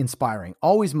always inspiring,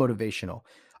 always motivational.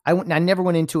 I never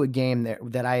went into a game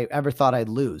that I ever thought I'd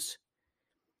lose.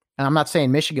 And I'm not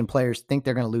saying Michigan players think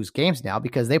they're going to lose games now,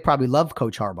 because they probably love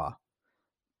Coach Harbaugh.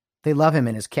 They love him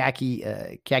in his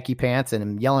khaki pants and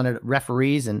him yelling at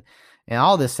referees and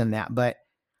all this and that. But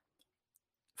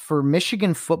for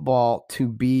Michigan football to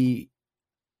be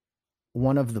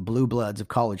one of the blue bloods of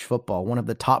college football, one of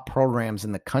the top programs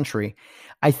in the country,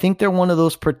 I think they're one of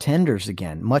those pretenders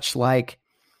again, much like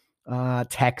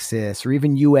Texas or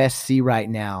even USC right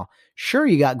now. Sure,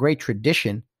 you got great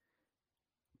tradition,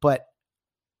 but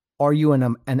are you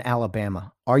an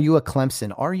Alabama? Are you a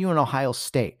Clemson? Are you an Ohio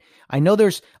State? I know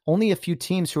there's only a few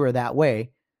teams who are that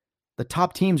way. The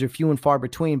top teams are few and far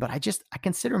between, but I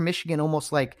consider Michigan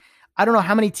almost like, I don't know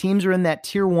how many teams are in that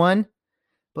tier one,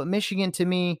 but Michigan to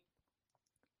me,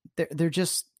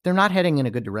 they're not heading in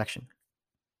a good direction.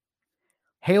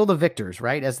 Hail the victors,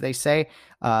 right? As they say,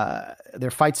 their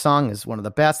fight song is one of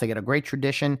the best. They got a great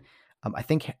tradition. I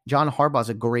think John Harbaugh is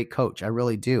a great coach. I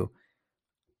really do.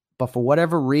 But for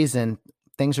whatever reason,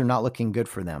 things are not looking good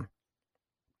for them.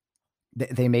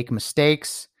 They make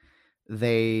mistakes.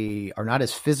 They are not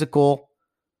as physical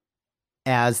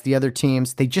as the other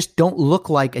teams. They just don't look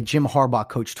like a Jim Harbaugh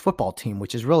coached football team,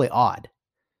 which is really odd,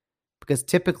 because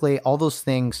typically all those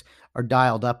things are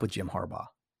dialed up with Jim Harbaugh.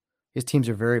 His teams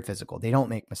are very physical. They don't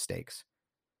make mistakes.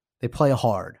 They play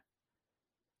hard.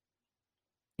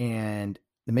 And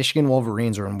the Michigan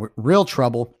Wolverines are in real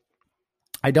trouble.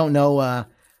 I don't know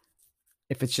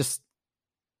if it's just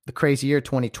the crazy year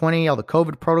 2020, all the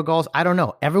COVID protocols. I don't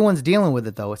know. Everyone's dealing with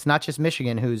it, though. It's not just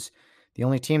Michigan who's the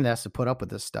only team that has to put up with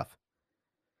this stuff.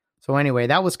 So anyway,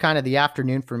 that was kind of the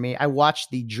afternoon for me. I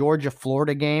watched the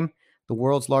Georgia-Florida game, the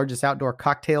world's largest outdoor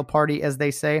cocktail party, as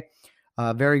they say.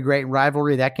 Very great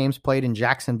rivalry. That game's played in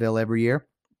Jacksonville every year.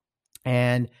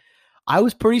 And I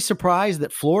was pretty surprised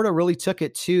that Florida really took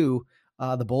it to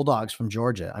the Bulldogs from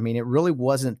Georgia. I mean, it really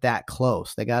wasn't that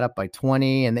close. They got up by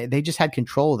 20, and they just had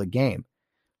control of the game.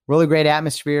 Really great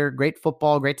atmosphere, great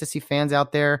football, great to see fans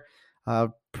out there.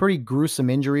 Pretty gruesome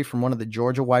injury from one of the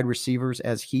Georgia wide receivers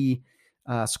as he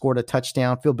scored a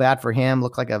touchdown. Feel bad for him.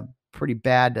 Looked like a pretty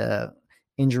bad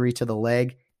injury to the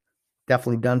leg.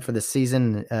 Definitely done for the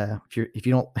season. If you're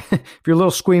a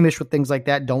little squeamish with things like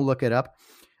that, don't look it up.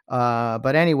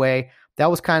 But anyway, that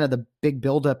was kind of the big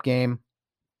build-up game.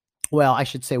 Well, I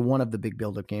should say one of the big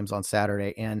build-up games on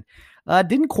Saturday, and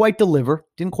didn't quite deliver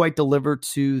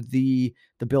to the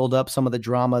build-up, some of the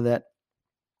drama that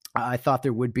I thought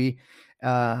there would be.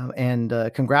 And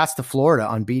congrats to Florida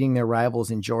on beating their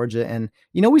rivals in Georgia. And,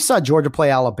 we saw Georgia play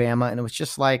Alabama, and it was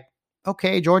just like,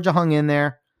 okay, Georgia hung in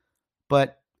there,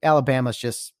 but Alabama's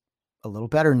just a little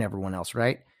better than everyone else,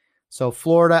 right? So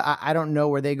Florida, I don't know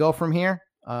where they go from here.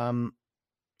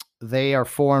 They are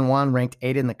 4-1, ranked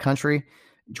 8th in the country.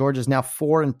 Georgia's now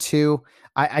 4-2.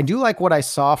 I do like what I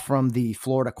saw from the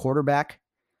Florida quarterback.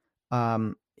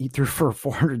 He threw for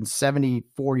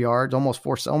 474 yards, almost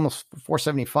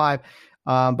 475.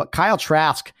 But Kyle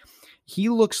Trask, he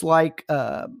looks like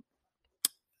a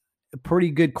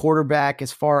pretty good quarterback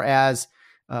as far as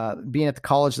being at the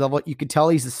college level. You could tell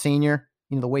he's a senior,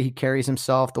 the way he carries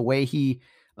himself, the way he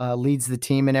leads the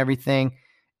team and everything.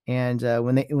 And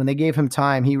when they gave him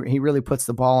time, he really puts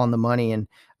the ball on the money, and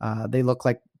they look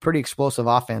like pretty explosive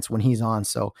offense when he's on.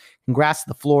 So congrats to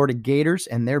the Florida Gators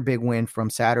and their big win from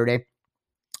Saturday.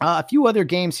 A few other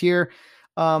games here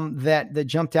that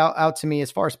jumped out to me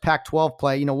as far as Pac-12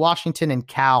 play. Washington and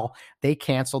Cal, they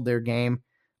canceled their game.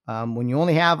 When you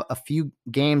only have a few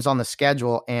games on the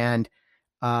schedule and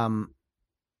only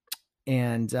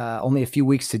a few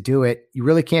weeks to do it, you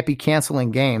really can't be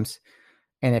canceling games.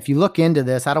 And if you look into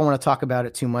this, I don't want to talk about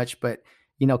it too much, but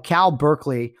Cal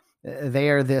Berkeley, they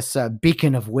are this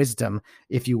beacon of wisdom,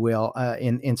 if you will,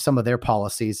 in some of their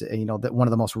policies. That one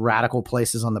of the most radical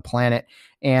places on the planet,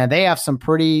 and they have some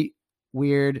pretty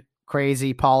weird,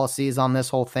 crazy policies on this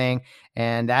whole thing,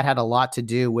 and that had a lot to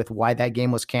do with why that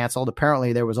game was canceled.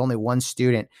 Apparently, there was only one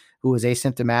student who was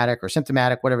asymptomatic or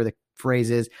symptomatic, whatever the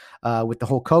phrase is, with the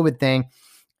whole COVID thing.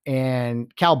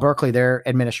 And Cal Berkeley, their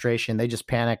administration, they just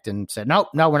panicked and said, no,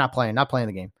 we're not playing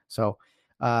the game. So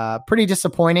pretty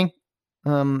disappointing.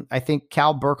 I think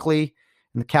Cal Berkeley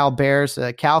and the Cal Bears,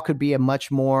 Cal could be a much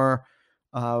more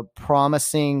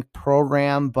promising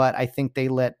program, but I think they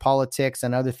let politics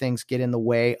and other things get in the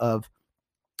way of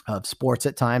sports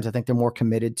at times. I think they're more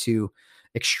committed to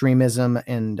extremism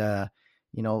and,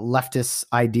 leftist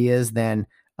ideas than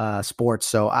sports.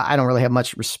 So I don't really have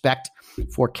much respect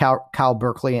for Cal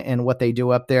Berkeley and what they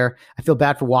do up there. I feel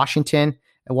bad for Washington.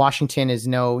 And Washington is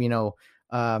it's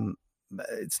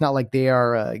not like they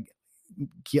are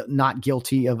not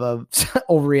guilty of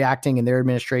overreacting in their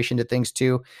administration to things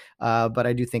too. But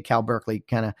I do think Cal Berkeley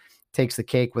kind of takes the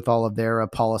cake with all of their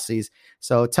policies.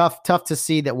 So tough to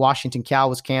see that Washington Cal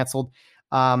was canceled.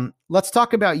 Let's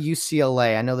talk about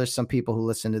UCLA. I know there's some people who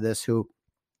listen to this who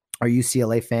are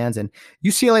UCLA fans, and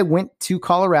UCLA went to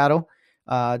Colorado.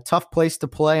 Tough place to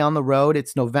play on the road.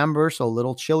 It's November, so a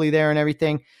little chilly there and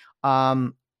everything. I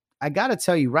got to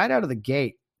tell you, right out of the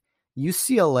gate,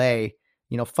 UCLA,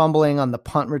 fumbling on the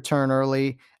punt return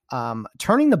early,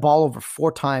 turning the ball over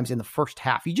 4 times in the first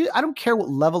half. I don't care what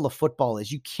level of football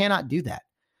is. You cannot do that.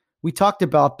 We talked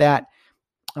about that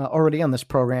already on this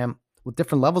program with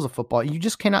different levels of football. You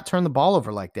just cannot turn the ball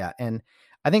over like that. And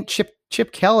I think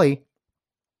Chip Kelly,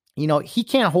 he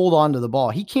can't hold on to the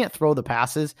ball. He can't throw the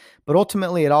passes, but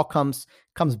ultimately it all comes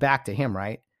back to him,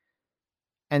 right?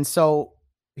 And so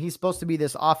he's supposed to be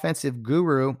this offensive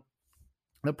guru.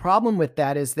 The problem with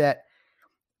that is that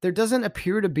there doesn't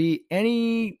appear to be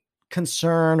any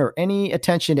concern or any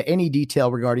attention to any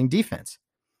detail regarding defense.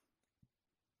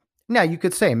 Now, you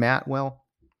could say, Matt, well,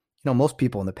 most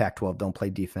people in the Pac-12 don't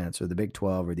play defense, or the Big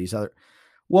 12 or these other.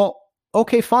 Well,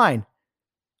 okay, fine.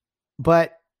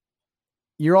 But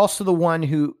you're also the one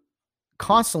who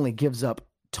constantly gives up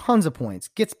tons of points,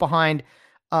 gets behind.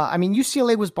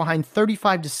 UCLA was behind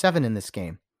 35-7 in this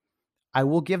game. I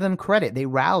will give them credit. They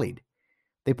rallied.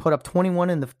 They put up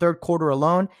 21 in the third quarter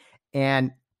alone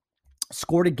and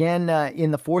scored again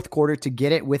in the fourth quarter to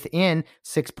get it within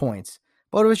 6 points.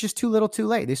 But it was just too little too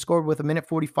late. They scored with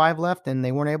 1:45 left, and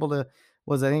they weren't able to,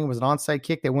 I think it was an onside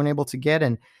kick they weren't able to get.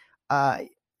 And,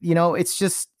 it's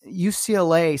just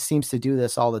UCLA seems to do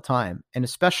this all the time. And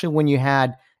especially when you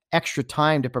had extra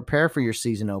time to prepare for your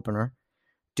season opener,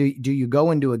 do you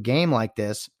go into a game like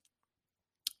this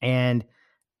and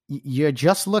you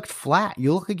just looked flat.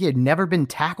 You look like you'd never been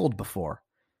tackled before.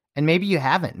 And maybe you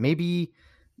haven't. Maybe,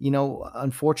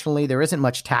 unfortunately, there isn't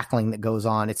much tackling that goes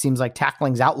on. It seems like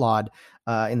tackling's outlawed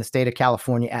in the state of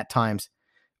California at times.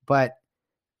 But,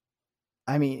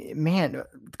 I mean, man,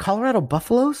 Colorado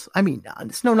Buffaloes, I mean,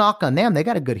 it's no knock on them. They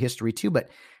got a good history too. But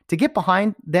to get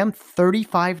behind them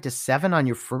 35-7 on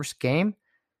your first game,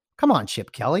 come on,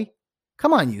 Chip Kelly.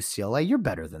 Come on, UCLA. You're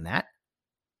better than that.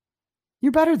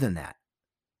 You're better than that.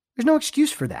 There's no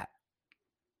excuse for that.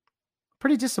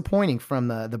 Pretty disappointing from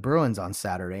the Bruins on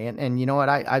Saturday. And you know what?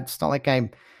 It's not like I'm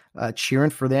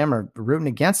cheering for them or rooting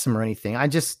against them or anything.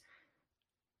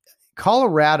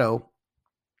 Colorado,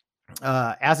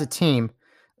 as a team,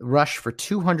 rushed for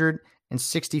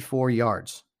 264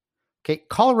 yards. Okay.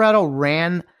 Colorado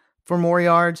ran for more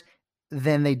yards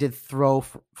than they did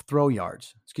pass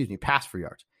for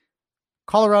yards.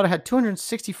 Colorado had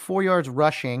 264 yards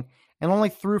rushing and only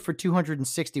threw for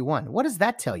 261. What does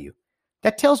that tell you?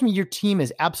 That tells me your team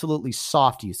is absolutely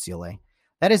soft, UCLA.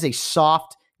 That is a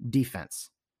soft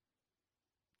defense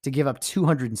to give up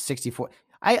 264.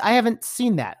 I haven't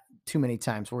seen that too many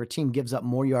times where a team gives up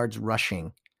more yards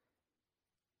rushing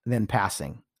than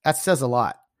passing. That says a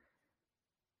lot.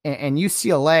 And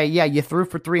UCLA, yeah, you threw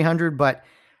for 300, but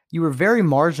you were very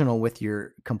marginal with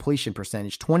your completion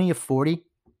percentage. 20 of 40.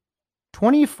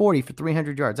 20 of 40 for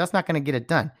 300 yards. That's not going to get it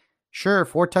done. Sure,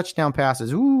 4 touchdown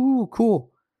passes. Ooh,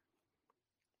 cool.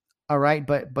 All right,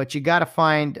 but you got to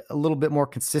find a little bit more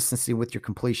consistency with your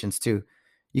completions too.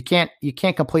 You can't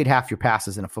complete half your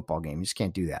passes in a football game. You just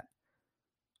can't do that.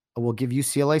 We'll give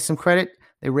UCLA some credit.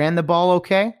 They ran the ball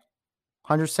okay.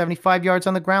 175 yards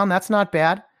on the ground. That's not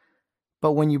bad.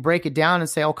 But when you break it down and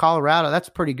say, oh, Colorado, that's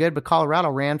pretty good. But Colorado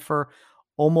ran for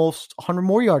almost 100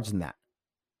 more yards than that.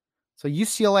 So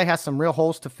UCLA has some real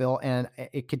holes to fill, and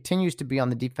it continues to be on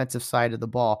the defensive side of the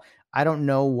ball. I don't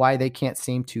know why they can't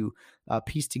seem to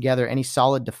piece together any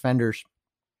solid defenders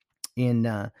in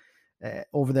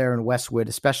over there in Westwood,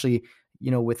 especially,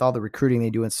 with all the recruiting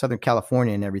they do in Southern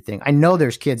California and everything. I know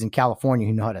there's kids in California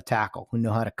who know how to tackle, who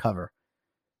know how to cover.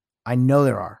 I know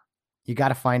there are. You got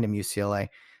to find them, UCLA.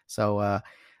 So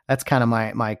that's kind of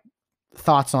my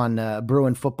thoughts on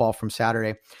Bruin football from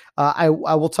Saturday. I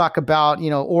will talk about,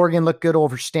 Oregon looked good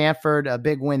over Stanford, a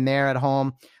big win there at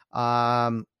home,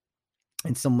 and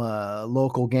some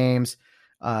local games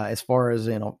as far as,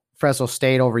 Fresno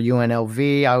State over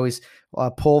UNLV. I always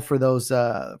pull for those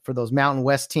Mountain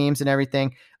West teams and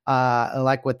everything. I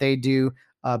like what they do.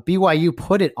 BYU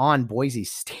put it on Boise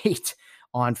State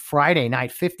on Friday night,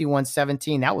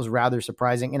 51-17. That was rather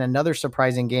surprising. And another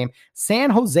surprising game, San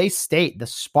Jose State, the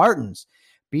Spartans,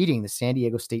 beating the San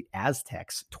Diego State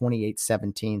Aztecs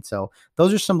 28-17. So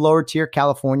those are some lower tier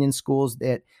Californian schools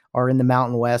that are in the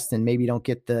Mountain West and maybe don't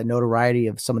get the notoriety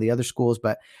of some of the other schools,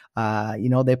 but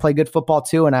they play good football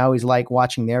too. And I always like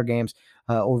watching their games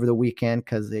over the weekend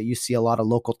because you see a lot of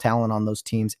local talent on those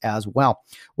teams as well.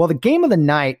 Well, the game of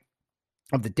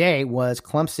the day was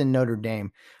Clemson Notre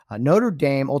Dame. Notre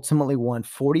Dame ultimately won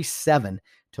 47-40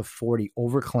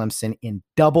 over Clemson in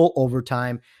double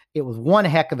overtime. It was one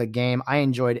heck of a game. I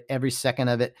enjoyed every second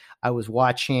of it. I was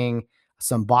watching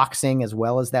some boxing as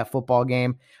well as that football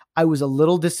game. I was a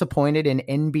little disappointed in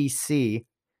NBC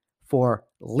for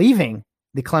leaving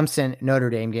the Clemson Notre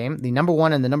Dame game, the number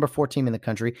 1 and the number 4 team in the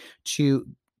country, to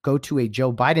go to a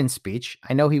Joe Biden speech.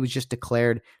 I know he was just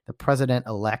declared the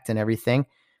president-elect and everything.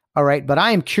 All right, but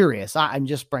I am curious. I'm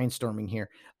just brainstorming here.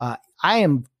 I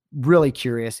am really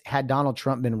curious, had Donald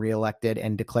Trump been reelected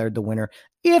and declared the winner,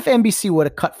 if NBC would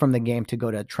have cut from the game to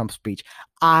go to Trump's speech.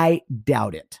 I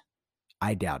doubt it.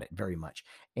 I doubt it very much.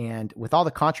 And with all the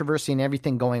controversy and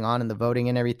everything going on in the voting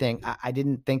and everything, I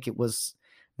didn't think it was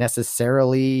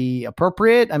necessarily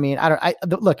appropriate. I mean,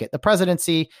 look at the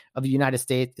presidency of the United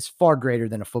States is far greater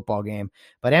than a football game,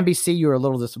 but NBC, you were a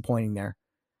little disappointing there.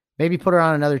 Maybe put her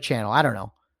on another channel. I don't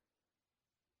know.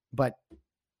 But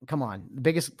come on, the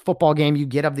biggest football game you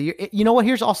get of the year. You know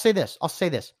what? I'll say this.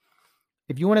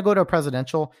 If you want to go to a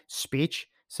presidential speech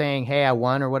saying, hey, I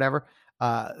won or whatever,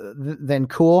 then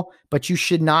cool. But you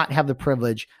should not have the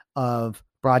privilege of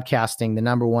broadcasting the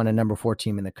number 1 and number 4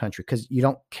 team in the country because you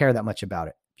don't care that much about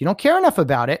it. If you don't care enough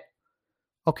about it,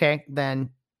 okay,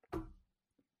 then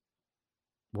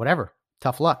whatever.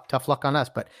 Tough luck on us.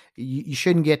 But you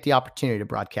shouldn't get the opportunity to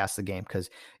broadcast the game because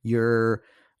your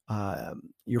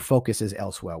focus is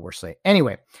elsewhere, we're saying.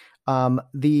 Anyway,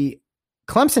 the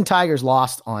Clemson Tigers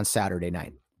lost on Saturday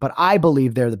night, but I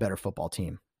believe they're the better football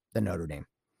team than Notre Dame.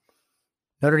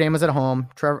 Notre Dame was at home.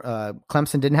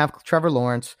 Clemson didn't have Trevor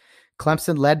Lawrence.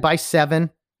 Clemson led by 7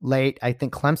 late. I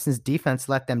think Clemson's defense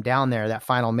let them down there that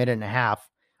final minute and a half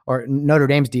or Notre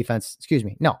Dame's defense, excuse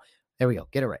me. No, there we go.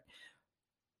 Get it right.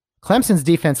 Clemson's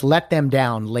defense let them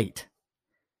down late.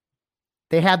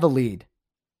 They had the lead.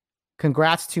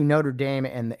 Congrats to Notre Dame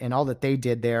and all that they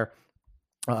did there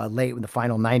late in the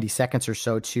final 90 seconds or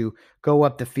so to go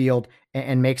up the field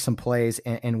and make some plays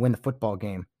and win the football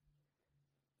game.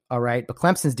 All right. But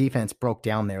Clemson's defense broke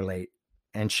down there late.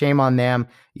 And shame on them.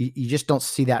 You just don't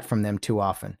see that from them too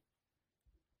often.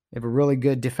 They have a really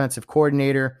good defensive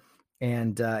coordinator,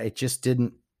 and it just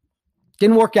didn't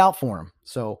work out for him.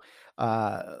 So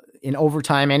in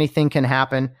overtime, anything can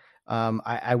happen.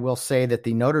 I will say that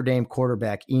the Notre Dame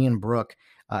quarterback, Ian Book,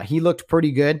 he looked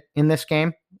pretty good in this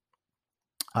game.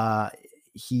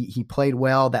 He played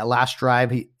well. That last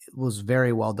drive, he was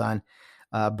very well done.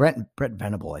 Brett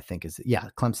Venable, I think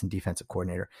Clemson defensive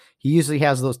coordinator. He usually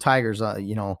has those Tigers,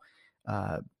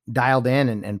 dialed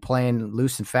in and playing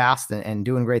loose and fast and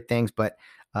doing great things. But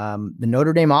the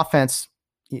Notre Dame offense,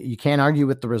 you can't argue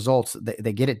with the results.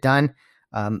 They get it done.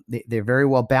 They're very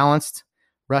well balanced,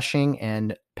 rushing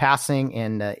and passing.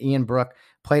 And Ian Book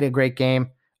played a great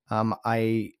game.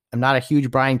 I am not a huge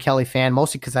Brian Kelly fan,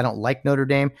 mostly because I don't like Notre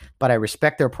Dame, but I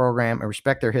respect their program. I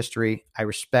respect their history. I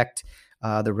respect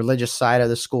the religious side of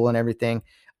the school and everything.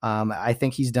 I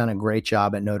think he's done a great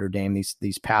job at Notre Dame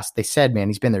these past, they said, man,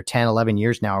 he's been there 10, 11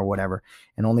 years now or whatever,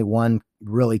 and only one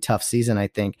really tough season, I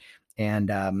think. And,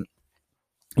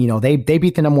 they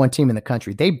beat the number one team in the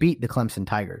country. They beat the Clemson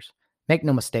Tigers. Make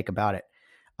no mistake about it.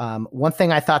 One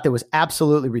thing I thought that was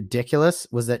absolutely ridiculous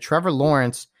was that Trevor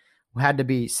Lawrence had to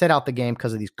be set out the game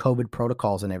because of these COVID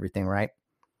protocols and everything, right?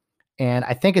 And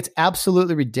I think it's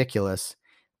absolutely ridiculous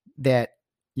that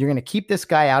you're going to keep this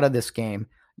guy out of this game,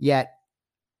 yet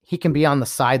he can be on the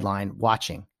sideline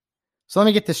watching. So let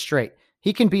me get this straight.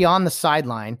 He can be on the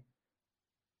sideline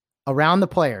around the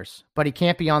players, but he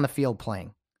can't be on the field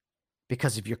playing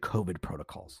because of your COVID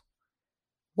protocols.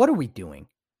 What are we doing?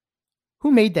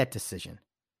 Who made that decision?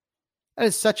 That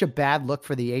is such a bad look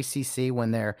for the ACC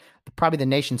when they're probably the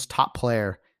nation's top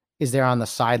player is there on the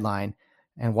sideline.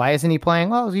 And why isn't he playing?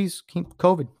 Well, he's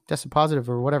COVID, tested positive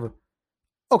or whatever.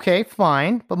 Okay,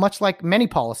 fine. But much like many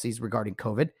policies regarding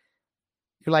COVID,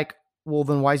 you're like, well,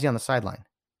 then why is he on the sideline?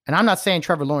 And I'm not saying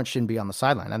Trevor Lawrence shouldn't be on the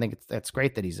sideline. I think that's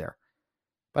great that he's there.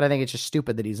 But I think it's just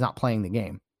stupid that he's not playing the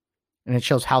game. And it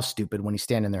shows how stupid when he's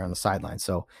standing there on the sideline.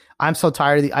 So I'm so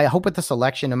tired of I hope with this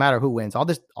election, no matter who wins, all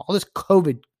this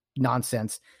COVID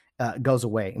nonsense goes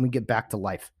away and we get back to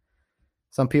life.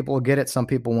 Some people will get it. Some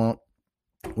people won't.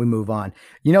 We move on.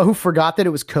 You know who forgot that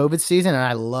it was COVID season, and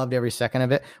I loved every second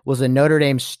of it, was the Notre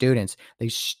Dame students. They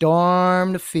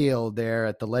stormed the field there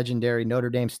at the legendary Notre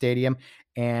Dame Stadium,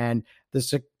 and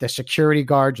the security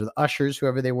guards or the ushers,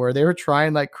 whoever they were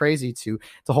trying like crazy to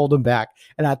hold them back.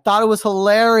 And I thought it was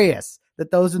hilarious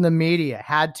that those in the media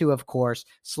had to, of course,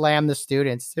 slam the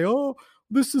students, say, oh,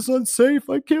 this is unsafe.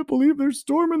 I can't believe they're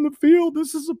storming the field.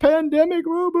 This is a pandemic.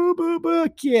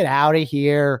 Get out of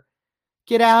here.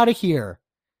 Get out of here.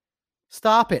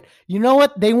 Stop it. You know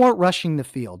what? They weren't rushing the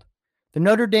field. The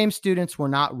Notre Dame students were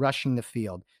not rushing the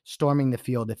field, storming the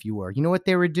field, if you were. You know what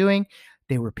they were doing?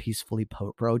 They were peacefully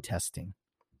protesting.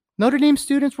 Notre Dame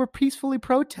students were peacefully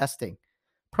protesting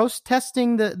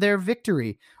their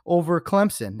victory over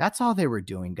Clemson. That's all they were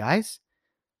doing, guys.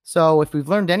 So if we've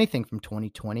learned anything from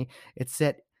 2020, it's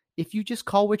that if you just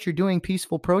call what you're doing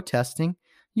peaceful protesting,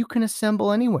 you can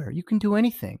assemble anywhere. You can do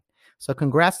anything. So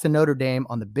congrats to Notre Dame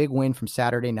on the big win from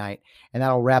Saturday night. And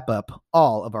that'll wrap up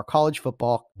all of our college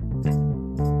football.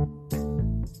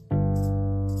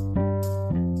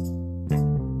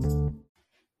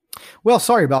 Well,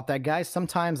 sorry about that, guys.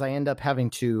 Sometimes I end up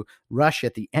having to rush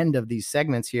at the end of these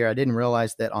segments here. I didn't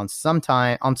realize that on some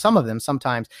of them,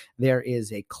 sometimes there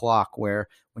is a clock where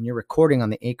when you're recording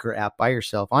on the Anchor app by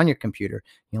yourself on your computer,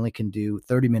 you only can do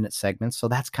 30-minute segments. So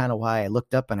that's kind of why I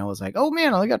looked up and I was like, oh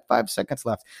man, I only got 5 seconds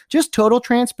left. Just total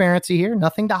transparency here.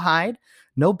 Nothing to hide.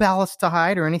 No ballast to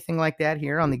hide or anything like that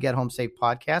here on the Get Home Safe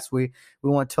podcast. We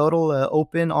want total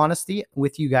open honesty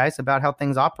with you guys about how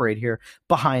things operate here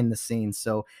behind the scenes.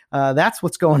 So that's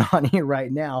what's going on here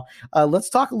right now. Let's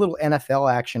talk a little NFL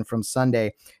action from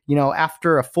Sunday. You know,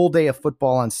 after a full day of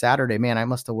football on Saturday, man, I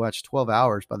must have watched 12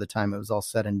 hours by the time it was all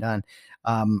said and done.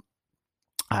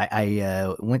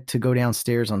 I went to go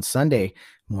downstairs on Sunday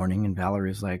morning and Valerie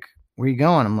was like, where are you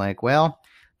going? I'm like, well,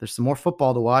 there's some more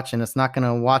football to watch and it's not going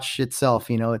to watch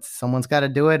itself. You know, someone's got to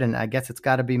do it. And I guess it's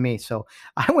got to be me. So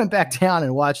I went back down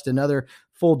and watched another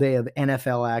full day of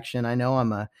NFL action. I know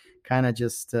I'm a kind of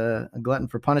just a glutton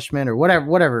for punishment or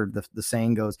whatever the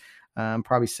saying goes. I'm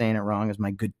probably saying it wrong, as my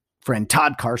good friend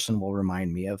Todd Carson will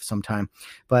remind me of sometime.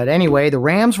 But anyway, the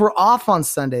Rams were off on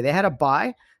Sunday. They had a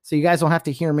bye. so you guys don't have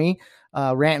to hear me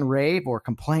rant and rave or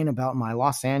complain about my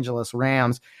Los Angeles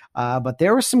Rams. But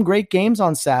there were some great games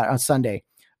on Sunday.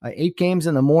 8 games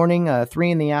in the morning,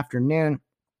 3 in the afternoon.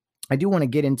 I do want to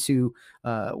get into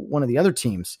one of the other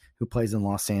teams who plays in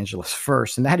Los Angeles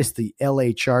first, and that is the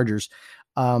LA Chargers.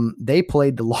 They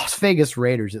played the Las Vegas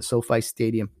Raiders at SoFi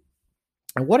Stadium.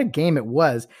 And what a game it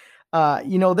was.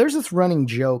 There's this running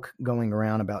joke going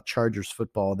around about Chargers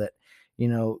football that,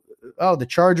 the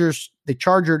Chargers, they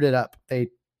chargered it up. They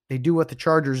do what the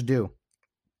Chargers do.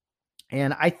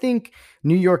 And I think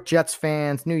New York Jets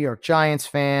fans, New York Giants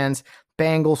fans,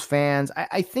 Bengals fans,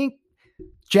 I think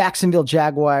Jacksonville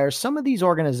Jaguars, some of these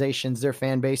organizations, their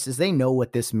fan bases, they know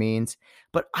what this means.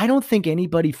 But I don't think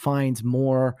anybody finds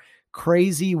more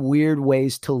crazy, weird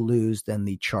ways to lose than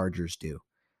the Chargers do.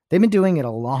 They've been doing it a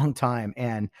long time.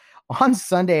 And on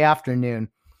Sunday afternoon,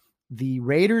 the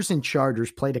Raiders and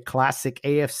Chargers played a classic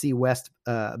AFC West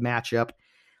matchup.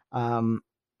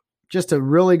 Just a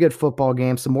really good football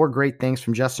game. Some more great things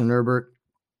from Justin Herbert.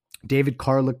 David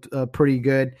Carr looked pretty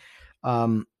good.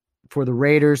 For the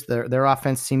Raiders, their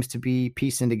offense seems to be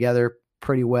piecing together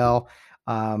pretty well.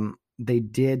 They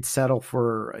did settle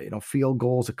for field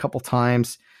goals a couple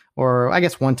times, or I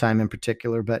guess one time in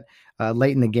particular, but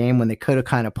late in the game when they could have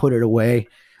kind of put it away.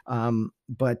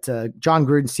 But John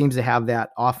Gruden seems to have that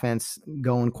offense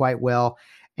going quite well.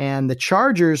 And the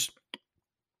Chargers,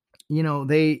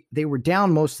 they were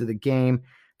down most of the game.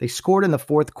 They scored in the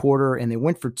fourth quarter and they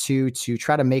went for 2 to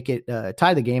try to make it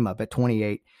tie the game up at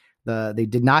 28. They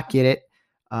did not get it.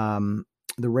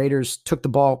 The Raiders took the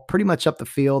ball pretty much up the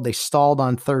field. They stalled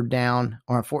on third down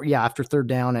after third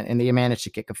down, and they managed to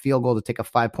kick a field goal to take a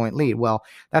 5-point lead. Well,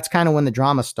 that's kind of when the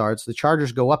drama starts. The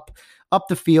Chargers go up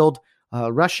the field,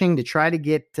 rushing to try to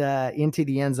get into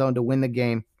the end zone to win the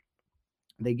game.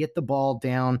 They get the ball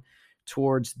down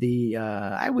towards the,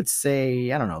 I would say,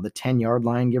 the 10-yard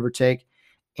line, give or take.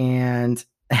 And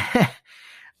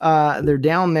they're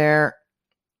down there,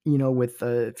 with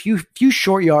a few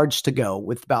short yards to go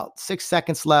with about 6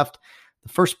 seconds left. The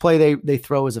first play they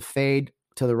throw is a fade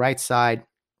to the right side.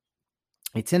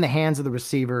 It's in the hands of the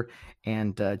receiver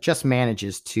and just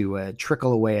manages to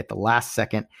trickle away at the last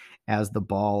second as the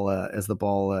ball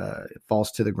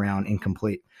falls to the ground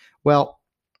incomplete. Well,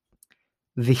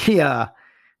 the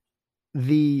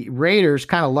Raiders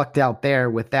kind of lucked out there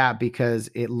with that because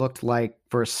it looked like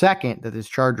for a second that this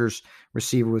Chargers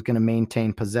receiver was going to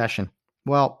maintain possession.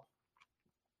 Well,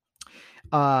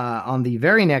 on the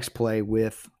very next play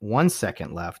with 1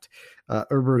 second left,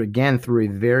 Herbert again threw a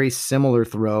very similar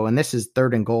throw, and this is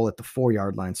 3rd and goal at the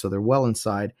 4-yard line. So they're well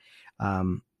inside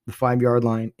the 5-yard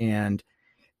line. And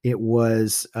it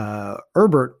was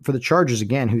Herbert for the Chargers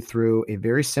again, who threw a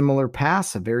very similar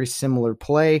pass, a very similar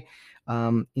play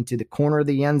into the corner of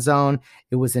the end zone.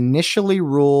 It was initially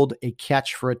ruled a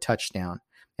catch for a touchdown.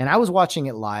 And I was watching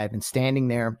it live and standing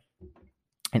there.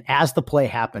 And as the play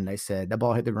happened, I said, the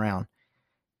ball hit the ground.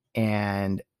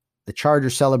 And the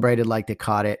Chargers celebrated like they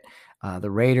caught it.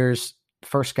 The Raiders,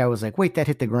 first guy was like, wait, that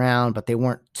hit the ground, but they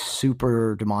weren't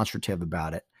super demonstrative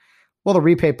about it. Well, the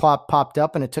replay popped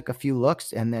up and it took a few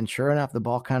looks. And then sure enough, the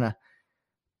ball kind of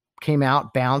came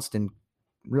out, bounced, and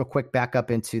real quick back up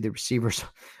into the receiver's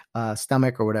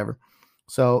stomach or whatever.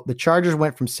 So the Chargers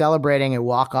went from celebrating a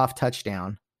walk-off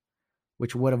touchdown,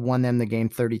 which would have won them the game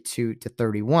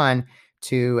 32-31,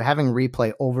 to having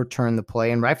replay overturn the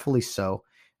play, and rightfully so,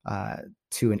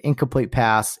 to an incomplete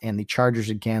pass. And the Chargers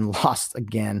again lost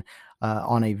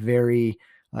on a very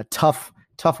tough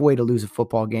way to lose a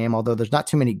football game, although there's not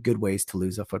too many good ways to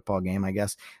lose a football game, I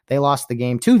guess. They lost the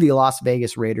game to the Las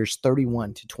Vegas Raiders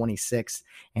 31-26.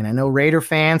 And I know Raider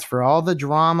fans, for all the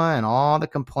drama and all the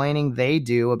complaining they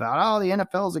do about, the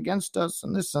NFL's against us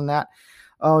and this and that,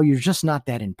 you're just not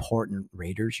that important,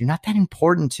 Raiders. You're not that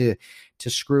important to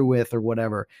screw with or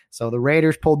whatever. So the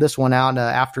Raiders pulled this one out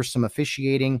after some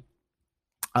officiating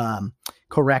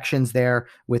corrections there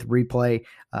with replay,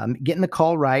 getting the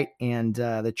call right. And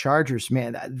the Chargers,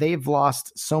 man, they've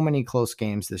lost so many close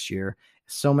games this year,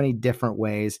 so many different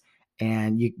ways.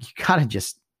 And you gotta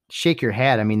just shake your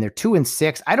head. I mean, they're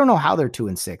 2-6. I don't know how they're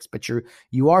 2-6, but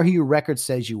you are who your record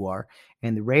says you are.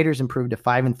 And the Raiders improved to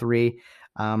 5-3.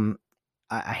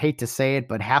 I hate to say it,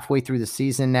 but halfway through the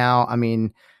season now, I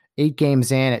mean, 8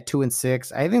 games in at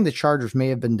 2-6. I think the Chargers may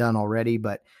have been done already,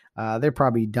 but they're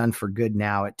probably done for good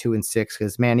now at 2-6.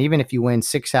 Because, man, even if you win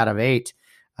 6 out of 8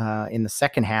 in the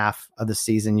second half of the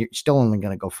season, you're still only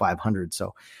going to go 500.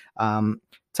 So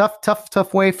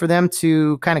tough way for them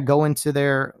to kind of go into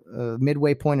their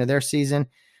midway point of their season.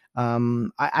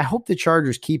 I hope the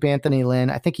Chargers keep Anthony Lynn.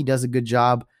 I think he does a good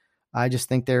job I just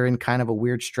think they're in kind of a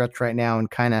weird stretch right now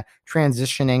and kind of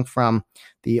transitioning from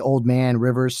the old man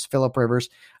Phillip Rivers,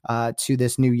 to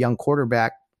this new young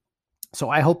quarterback. So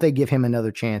I hope they give him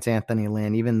another chance, Anthony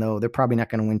Lynn, even though they're probably not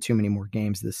going to win too many more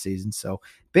games this season. So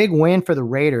big win for the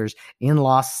Raiders in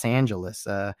Los Angeles.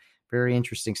 Very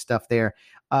interesting stuff there.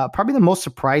 Probably the most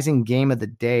surprising game of the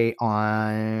day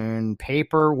on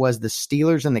paper was the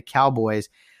Steelers and the Cowboys.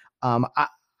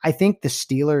 I think the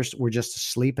Steelers were just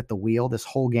asleep at the wheel this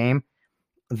whole game.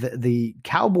 The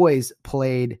Cowboys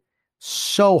played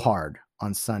so hard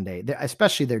on Sunday,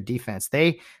 especially their defense.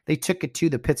 They took it to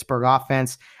the Pittsburgh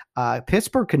offense.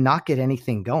 Pittsburgh could not get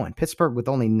anything going. Pittsburgh with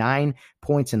only 9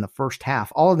 points in the first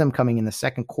half, all of them coming in the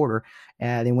second quarter.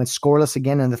 They went scoreless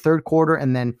again in the third quarter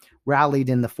and then rallied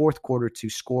in the fourth quarter to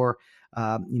score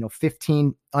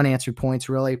 15 unanswered points,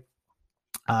 really,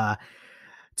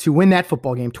 to win that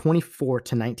football game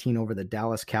 24-19 over the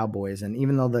Dallas Cowboys. And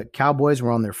even though the Cowboys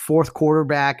were on their fourth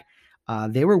quarterback,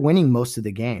 they were winning most of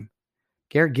the game.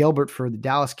 Garrett Gilbert for the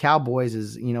Dallas Cowboys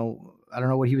is, I don't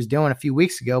know what he was doing a few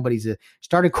weeks ago, but he's a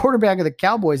starting quarterback of the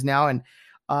Cowboys now. And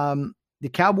the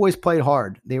Cowboys played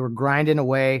hard. They were grinding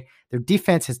away. Their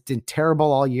defense has been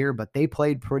terrible all year, but they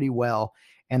played pretty well.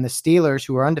 And the Steelers,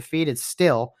 who are undefeated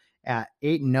still at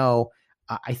 8-0,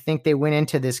 I think they went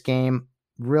into this game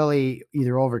really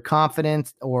either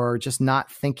overconfident or just not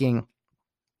thinking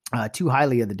too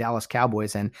highly of the Dallas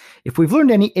Cowboys. And if we've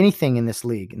learned anything in this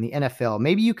league, in the NFL,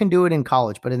 maybe you can do it in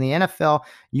college, but in the NFL,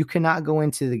 you cannot go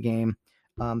into the game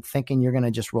thinking you're going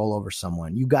to just roll over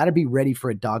someone. You got to be ready for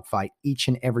a dogfight each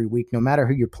and every week, no matter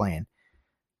who you're playing.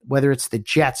 Whether it's the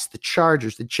Jets, the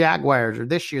Chargers, the Jaguars, or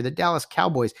this year, the Dallas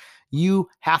Cowboys, you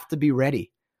have to be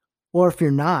ready. Or if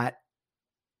you're not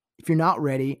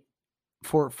ready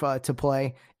to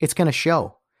play, it's going to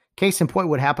show. Case in point,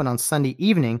 what happened on Sunday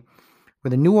evening, where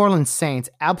the New Orleans Saints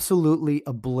absolutely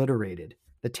obliterated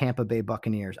the Tampa Bay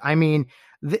Buccaneers. I mean,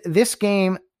 this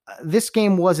game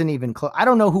wasn't even close. I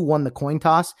don't know who won the coin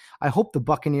toss. I hope the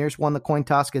Buccaneers won the coin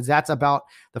toss because that's about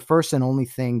the first and only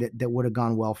thing that would have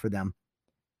gone well for them.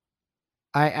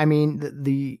 I mean,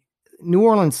 the New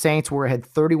Orleans Saints were ahead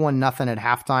 31-0 at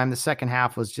halftime. The second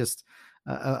half was just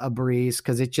a breeze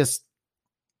because it just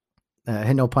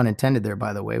had no pun intended there,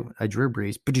 by the way. I drew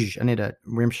breeze. I need a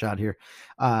rim shot here.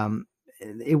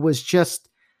 It was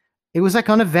like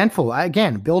uneventful.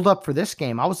 Again, build up for this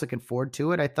game. I was looking forward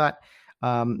to it. I thought,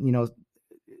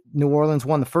 New Orleans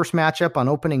won the first matchup on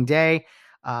opening day.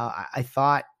 I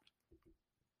thought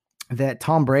that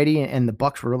Tom Brady and the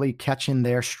Bucs were really catching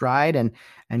their stride and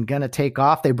going to take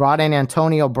off. They brought in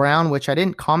Antonio Brown, which I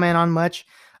didn't comment on much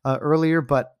earlier,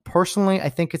 but personally, I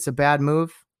think it's a bad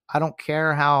move. I don't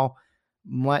care how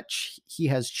much he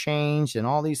has changed and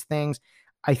all these things.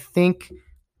 I think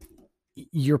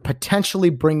you're potentially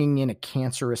bringing in a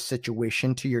cancerous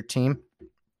situation to your team.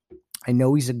 I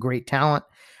know he's a great talent.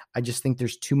 I just think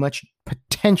there's too much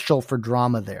potential for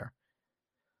drama there.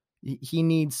 He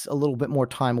needs a little bit more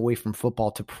time away from football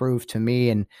to prove to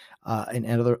me and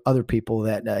other people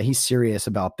that he's serious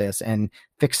about this and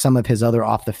fix some of his other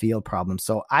off the field problems.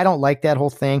 So I don't like that whole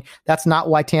thing. That's not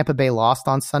why Tampa Bay lost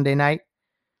on Sunday night.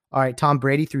 All right, Tom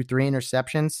Brady threw 3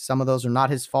 interceptions. Some of those are not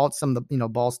his fault. Some of the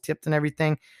balls tipped and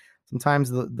everything.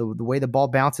 Sometimes the way the ball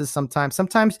bounces,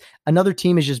 sometimes another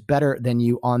team is just better than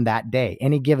you on that day,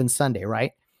 any given Sunday,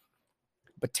 right?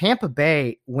 But Tampa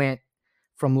Bay went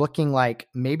from looking like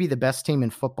maybe the best team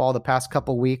in football the past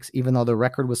couple weeks, even though the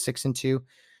record was 6-2,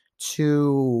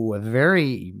 to a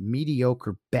very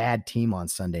mediocre, bad team on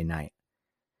Sunday night.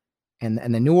 And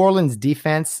the New Orleans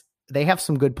defense, they have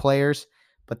some good players,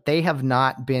 but they have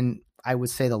not been, I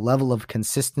would say, the level of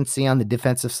consistency on the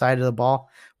defensive side of the ball.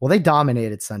 Well, they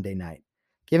dominated Sunday night.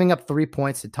 Giving up 3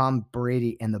 points to Tom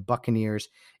Brady and the Buccaneers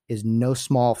is no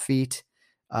small feat.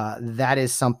 That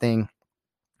is something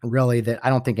really that I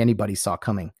don't think anybody saw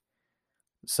coming.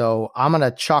 So I'm going to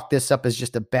chalk this up as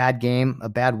just a bad game, a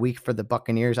bad week for the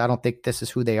Buccaneers. I don't think this is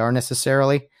who they are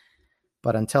necessarily,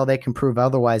 but until they can prove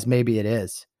otherwise, maybe it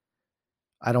is.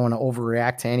 I don't want to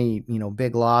overreact to any,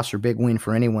 big loss or big win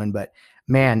for anyone, but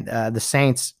man, the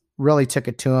Saints really took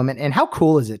it to them. And how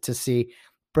cool is it to see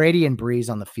Brady and Breeze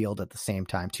on the field at the same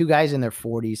time? 2 guys in their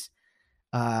 40s,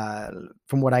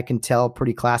 from what I can tell,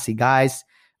 pretty classy guys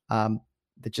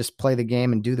that just play the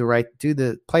game and play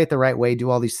it the right way, do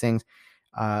all these things.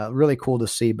 Really cool to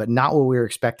see, but not what we were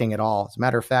expecting at all. As a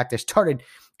matter of fact, I started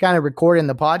kind of recording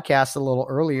the podcast a little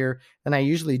earlier than I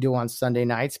usually do on Sunday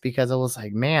nights because I was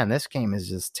like, man, this game is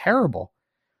just terrible.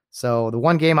 So the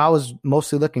one game I was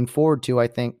mostly looking forward to, I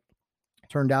think,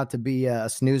 turned out to be a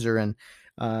snoozer. And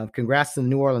congrats to the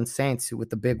New Orleans Saints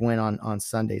with the big win on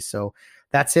Sunday. So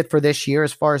that's it for this year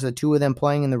as far as the two of them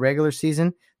playing in the regular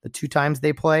season, the two times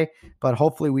they play. But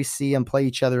hopefully we see them play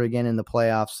each other again in the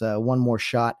playoffs. One more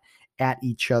shot at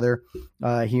each other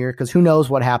here, because who knows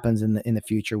what happens in the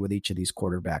future with each of these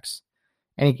quarterbacks.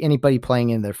 Anybody playing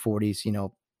in their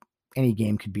 40s, any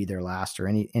game could be their last, or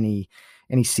any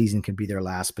season could be their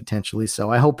last potentially.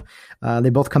 So I hope they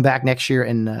both come back next year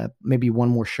and maybe one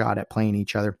more shot at playing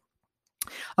each other.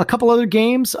 A couple other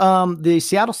games. The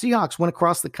Seattle Seahawks went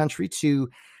across the country to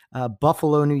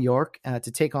Buffalo, New York,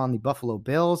 to take on the Buffalo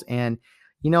Bills. And,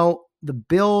 the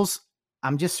Bills,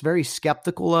 I'm just very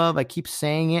skeptical of. I keep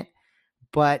saying it,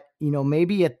 but,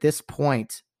 maybe at this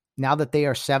point, now that they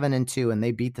are 7-2 and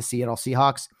they beat the Seattle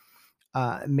Seahawks,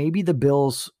 maybe the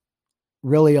Bills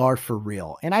really are for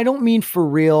real. And I don't mean for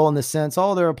real in the sense,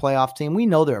 they're a playoff team. We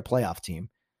know they're a playoff team.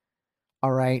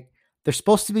 All right. They're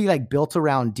supposed to be like built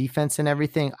around defense and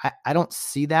everything. I don't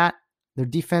see that. Their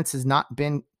defense has not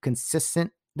been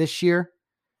consistent this year.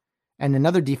 And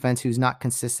another defense who's not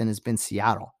consistent has been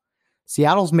Seattle.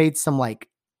 Seattle's made some like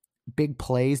big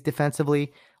plays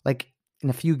defensively. Like in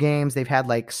a few games, they've had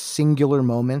like singular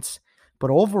moments,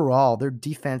 but overall their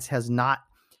defense has not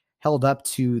held up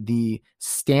to the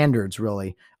standards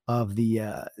really of the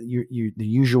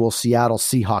usual Seattle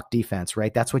Seahawk defense,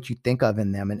 right? That's what you think of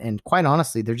in them. And quite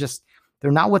honestly,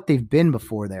 they're not what they've been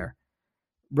before there.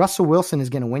 Russell Wilson is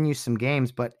going to win you some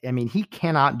games, but I mean, he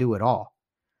cannot do it all.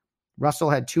 Russell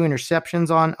had 2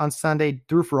 interceptions on Sunday,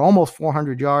 threw for almost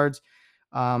 400 yards.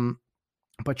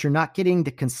 But you're not getting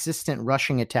the consistent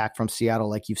rushing attack from Seattle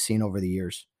like you've seen over the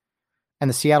years. And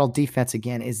the Seattle defense,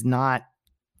 again, is not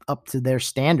up to their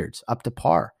standards, up to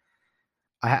par.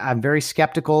 I'm very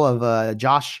skeptical of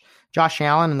Josh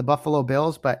Allen and the Buffalo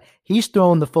Bills, but he's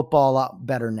throwing the football a lot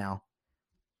better now.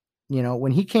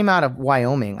 When he came out of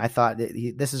Wyoming, I thought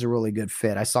this is a really good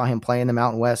fit. I saw him play in the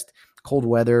Mountain West, cold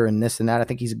weather and this and that. I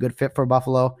think he's a good fit for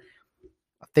Buffalo.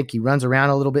 I think he runs around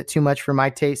a little bit too much for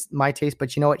my taste,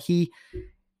 but you know what?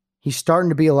 He's starting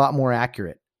to be a lot more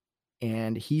accurate,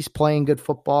 and he's playing good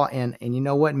football. And you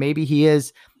know what? Maybe he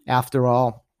is, after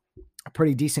all, a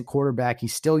pretty decent quarterback.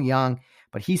 He's still young,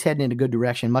 but he's heading in a good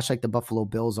direction, much like the Buffalo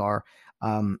Bills are.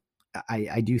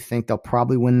 I do think they'll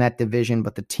probably win that division,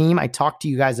 but the team I talked to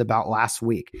you guys about last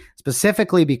week,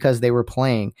 specifically because they were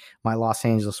playing my Los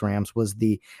Angeles Rams, was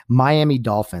the Miami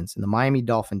Dolphins. And the Miami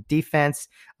Dolphin defense,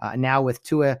 now with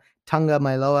Tua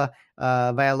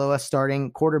Tagovailoa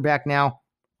starting quarterback now,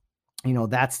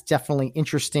 that's definitely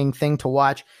interesting thing to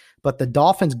watch. But the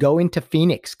Dolphins go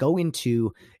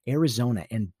into Arizona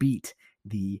and beat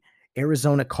the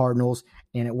Arizona Cardinals.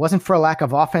 And it wasn't for a lack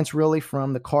of offense really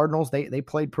from the Cardinals. They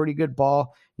played pretty good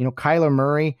ball. Kyler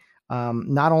Murray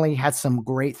not only had some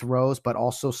great throws, but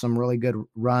also some really good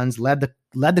runs, led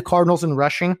the Cardinals in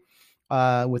rushing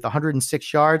with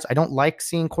 106 yards. I don't like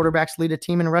seeing quarterbacks lead a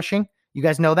team in rushing. You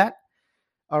guys know that?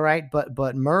 All right.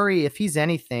 But Murray, if he's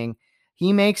anything,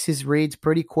 he makes his reads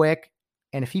pretty quick.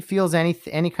 And if he feels any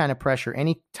kind of pressure,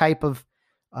 any type of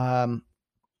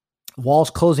walls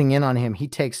closing in on him, he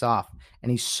takes off,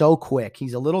 and he's so quick.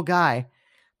 He's a little guy,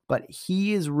 but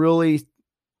he is really,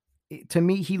 to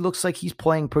me, he looks like he's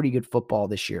playing pretty good football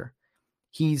this year.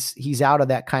 He's out of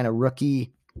that kind of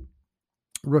rookie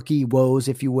woes,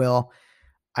 if you will.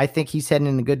 I think he's heading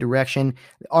in a good direction.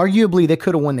 Arguably, they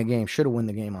should have won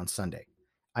the game on Sunday.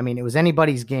 I mean, it was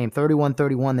anybody's game,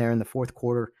 31-31 there in the fourth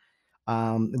quarter.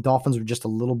 The Dolphins were just a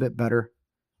little bit better.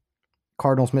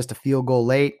 Cardinals missed a field goal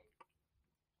late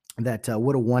that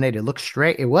would have won it. It looked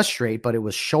straight. It was straight, but it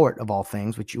was short of all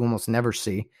things, which you almost never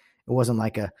see. It wasn't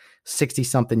like a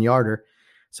 60-something yarder.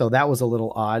 So that was a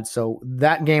little odd. So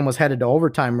that game was headed to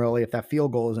overtime, really, if that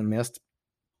field goal isn't missed.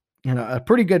 A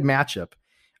pretty good matchup.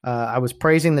 I was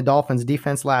praising the Dolphins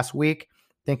defense last week,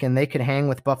 thinking they could hang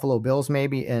with Buffalo Bills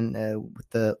maybe, and with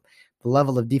the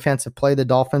level of defensive play the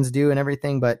Dolphins do and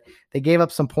everything, but they gave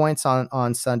up some points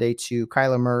on Sunday to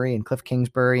Kyler Murray and Cliff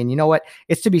Kingsbury. And you know what?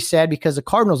 It's to be said, because the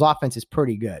Cardinals offense is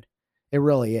pretty good. It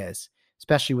really is,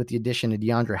 especially with the addition of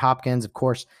DeAndre Hopkins. Of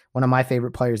course, one of my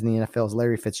favorite players in the NFL is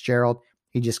Larry Fitzgerald.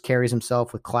 He just carries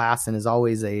himself with class and is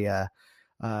always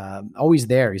always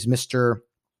there. He's Mr.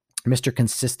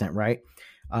 Consistent, right?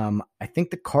 I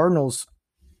think the Cardinals,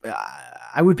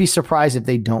 I would be surprised if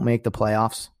they don't make the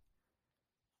playoffs.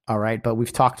 All right, but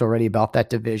we've talked already about that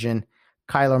division.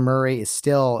 Kyler Murray is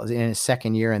still in his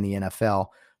second year in the NFL.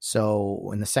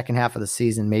 So in the second half of the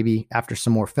season, maybe after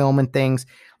some more film and things,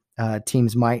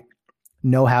 teams might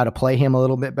know how to play him a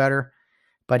little bit better.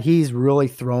 But he's really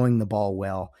throwing the ball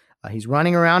well. He's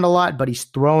running around a lot, but he's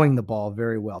throwing the ball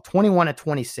very well.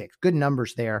 21-26, good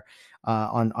numbers there.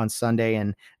 on Sunday,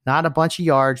 and not a bunch of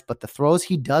yards, but the throws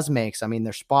he does makes, I mean,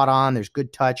 they're spot on. There's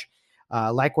good touch.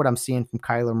 Like what I'm seeing from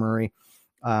Kyler Murray.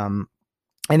 And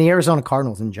the Arizona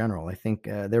Cardinals in general, I think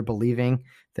they're believing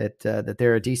that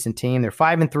they're a decent team. They're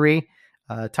 5-3,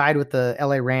 tied with the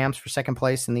LA Rams for second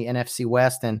place in the NFC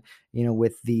West, and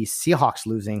with the Seahawks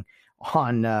losing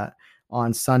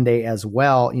on Sunday as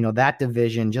well, that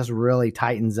division just really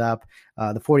tightens up.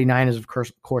 The 49ers, of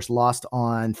course, lost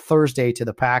on Thursday to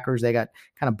the Packers. They got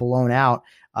kind of blown out.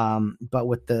 But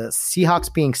with the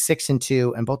Seahawks being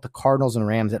 6-2 and both the Cardinals and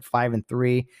Rams at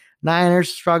 5-3, Niners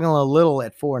struggling a little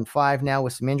at 4-5 now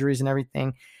with some injuries and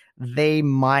everything. They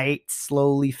might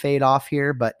slowly fade off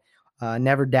here, but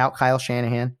never doubt Kyle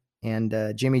Shanahan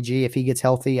and Jimmy G. If he gets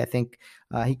healthy, I think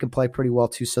he can play pretty well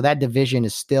too. So that division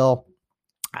is still,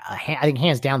 I think,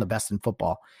 hands down the best in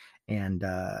football. And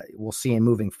we'll see in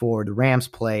moving forward. The Rams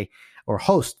play or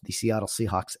host the Seattle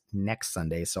Seahawks next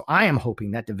Sunday. So I am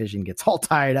hoping that division gets all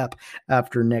tied up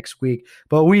after next week,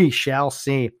 but we shall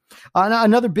see.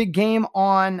 Another big game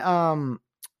on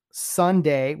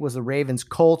Sunday was the Ravens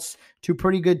Colts, two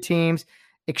pretty good teams,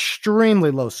 extremely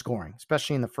low scoring,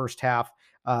 especially in the first half.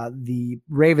 The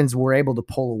Ravens were able to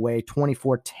pull away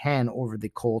 24-10 over the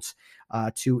Colts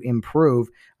to improve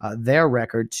their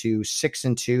record to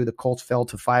 6-2. The Colts fell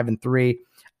to 5-3.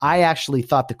 I actually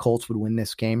thought the Colts would win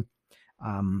this game.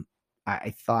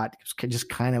 I thought it was just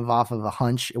kind of off of a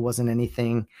hunch. It wasn't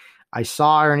anything I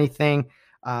saw or anything.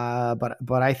 But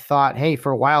I thought, hey,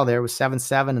 for a while there it was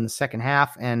 7-7 in the second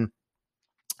half, and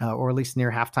or at least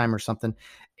near halftime or something.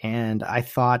 And I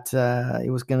thought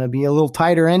it was going to be a little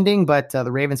tighter ending, but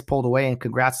the Ravens pulled away, and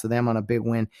congrats to them on a big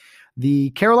win. The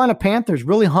Carolina Panthers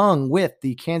really hung with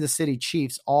the Kansas City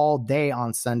Chiefs all day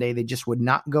on Sunday. They just would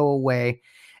not go away.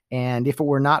 And if it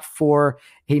were not for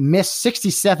a missed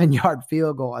 67-yard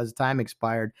field goal as time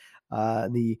expired,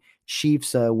 the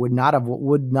Chiefs would not have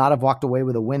walked away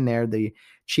with a win there. The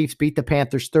Chiefs beat the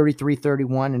Panthers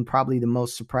 33-31, and probably the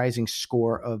most surprising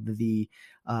score of the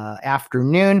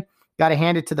afternoon. Got to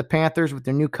hand it to the Panthers with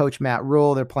their new coach, Matt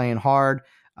Rule. They're playing hard.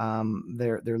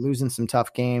 They're losing some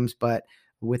tough games, but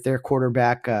with their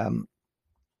quarterback,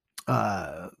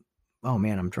 oh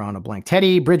man, I'm drawing a blank.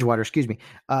 Teddy Bridgewater, excuse me.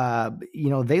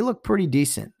 They look pretty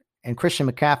decent. And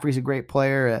Christian McCaffrey's a great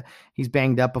player. He's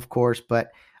banged up, of course,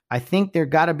 but I think there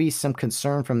got to be some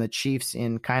concern from the Chiefs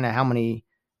in kind of how many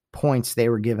points they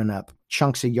were giving up,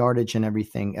 chunks of yardage and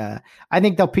everything. I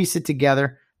think they'll piece it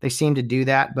together. They seem to do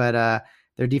that, but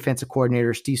their defensive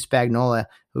coordinator, Steve Spagnuolo,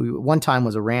 who one time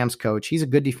was a Rams coach, he's a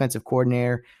good defensive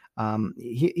coordinator.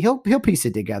 He'll piece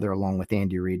it together along with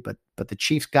Andy Reid, but the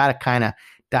Chiefs got to kind of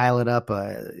dial it up,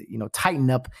 tighten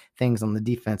up things on the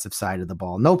defensive side of the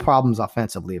ball. No problems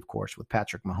offensively, of course, with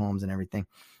Patrick Mahomes and everything.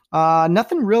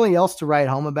 Nothing really else to write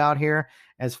home about here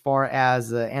as far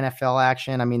as NFL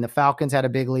action. I mean, the Falcons had a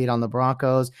big lead on the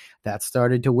Broncos. That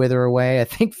started to wither away. I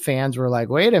think fans were like,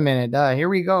 wait a minute, here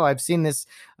we go. I've seen this.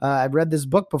 I've read this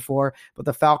book before, but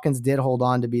the Falcons did hold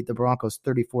on to beat the Broncos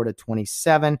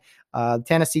 34-27.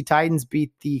 Tennessee Titans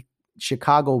beat the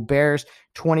Chicago Bears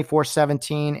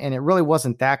 24-17, and it really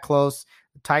wasn't that close.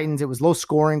 The Titans, it was low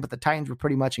scoring, but the Titans were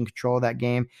pretty much in control of that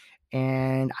game.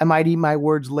 And I might eat my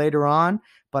words later on,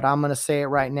 but I'm going to say it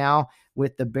right now.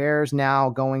 With the Bears now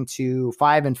going to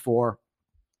 5-4,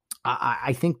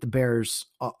 I think the Bears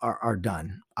are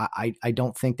done. I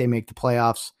don't think they make the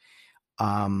playoffs.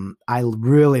 I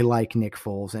really like Nick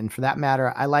Foles, and for that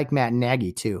matter, I like Matt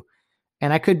Nagy too.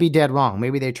 And I could be dead wrong.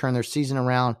 Maybe they turn their season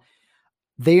around.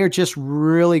 They are just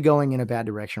really going in a bad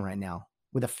direction right now.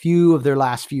 With a few of their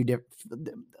last few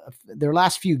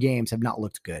games have not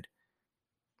looked good.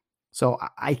 So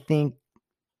I think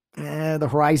the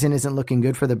horizon isn't looking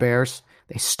good for the Bears.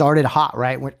 They started hot,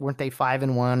 right? Weren't they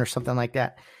 5-1 or something like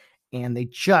that? And they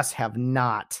just have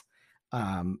not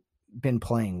been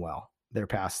playing well their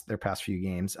past few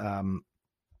games. I'm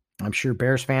sure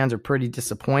Bears fans are pretty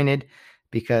disappointed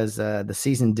because the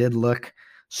season did look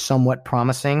somewhat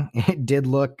promising. It did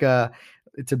look to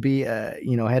be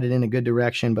headed in a good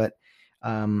direction, but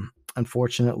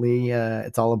unfortunately,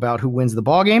 it's all about who wins the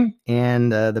ball game,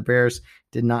 and the Bears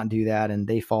did not do that, and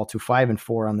they fall to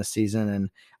 5-4 on the season. And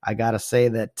I gotta say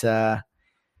that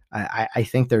I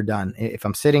think they're done. If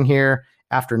I'm sitting here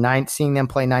after seeing them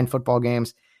play 9 football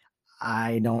games,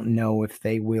 I don't know if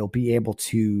they will be able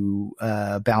to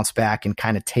bounce back and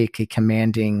kind of take a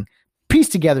commanding piece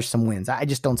together some wins. I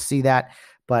just don't see that.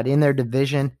 But in their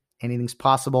division, anything's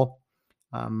possible.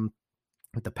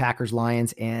 With the Packers,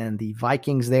 Lions, and the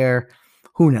Vikings there,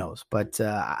 who knows? But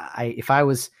if I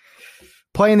was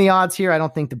playing the odds here, I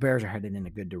don't think the Bears are headed in a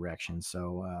good direction.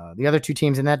 So the other two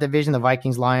teams in that division, the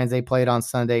Vikings, Lions, they played on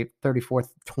Sunday,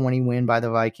 34-20 win by the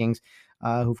Vikings,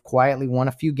 who've quietly won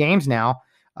a few games now.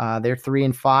 They're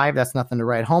 3-5. That's nothing to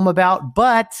write home about,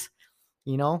 but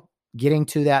getting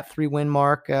to that 3-win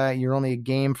mark, you're only a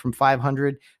game from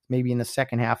 500. Maybe in the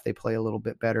second half, they play a little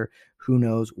bit better. Who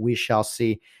knows? We shall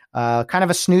see. Kind of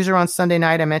a snoozer on Sunday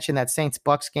night. I mentioned that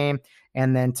Saints-Bucks game.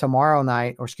 And then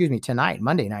tonight,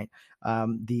 Monday night,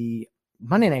 the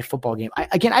Monday Night Football game.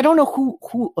 I don't know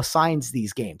who assigns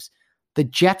these games. The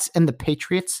Jets and the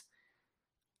Patriots.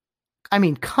 I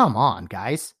mean, come on,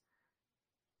 guys.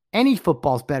 Any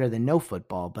football's better than no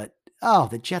football, but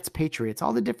the Jets, Patriots,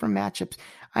 all the different matchups.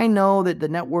 I know that the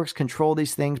networks control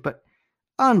these things, but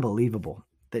unbelievable.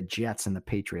 The Jets and the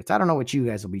Patriots. I don't know what you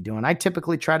guys will be doing. I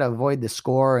typically try to avoid the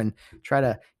score and try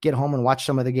to get home and watch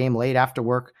some of the game late after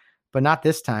work, but not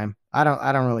this time. I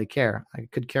don't really care. I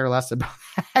could care less about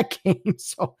that game.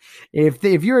 So if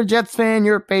you're a Jets fan,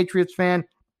 you're a Patriots fan,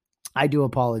 I do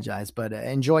apologize, but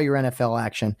enjoy your NFL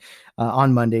action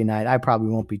on Monday night. I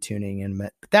probably won't be tuning in,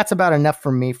 but that's about enough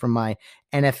for me from my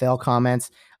NFL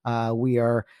comments. We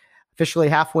are officially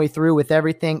halfway through with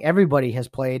everything. Everybody has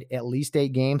played at least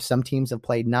 8 games. Some teams have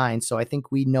played 9. So I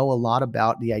think we know a lot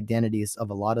about the identities of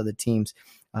a lot of the teams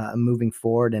moving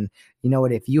forward. And you know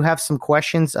what, if you have some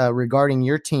questions regarding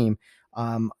your team,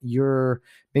 your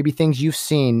maybe things you've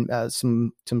seen,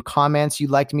 some comments you'd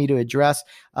like me to address,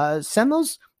 send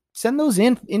those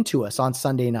into us on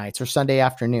Sunday nights or Sunday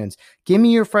afternoons. Give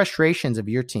me your frustrations of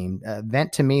your team.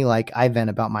 Vent to me like I vent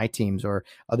about my teams, or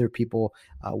other people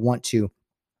want to.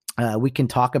 We can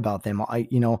talk about them.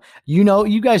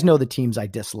 You guys know the teams I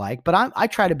dislike, but I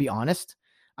try to be honest.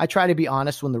 I try to be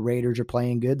honest when the Raiders are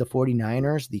playing good, the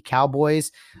 49ers, the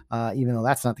Cowboys, even though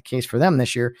that's not the case for them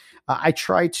this year. I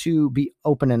try to be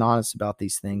open and honest about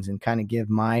these things and kind of give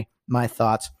my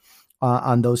thoughts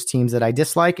on those teams that I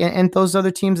dislike and those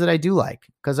other teams that I do like,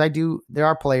 because there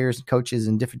are players and coaches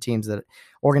and different teams,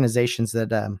 organizations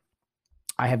that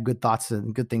I have good thoughts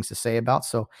and good things to say about.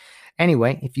 So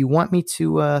anyway, if you want me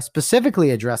to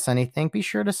specifically address anything, be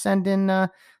sure to send in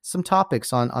some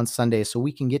topics on Sunday so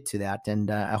we can get to that.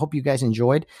 And I hope you guys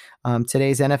enjoyed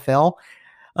today's NFL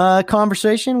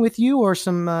conversation with you, or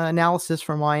some analysis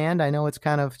from my end. I know it's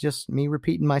kind of just me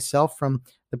repeating myself from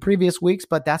the previous weeks,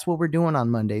 but that's what we're doing on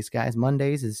Mondays, guys.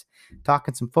 Mondays is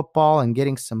talking some football and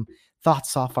getting some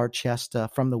thoughts off our chest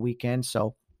from the weekend.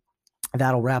 So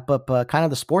that'll wrap up kind of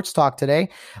the sports talk today.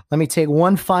 Let me take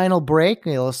one final break,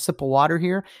 a sip of water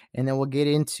here, and then we'll get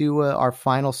into our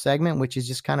final segment, which is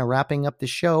just kind of wrapping up the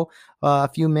show, a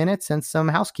few minutes and some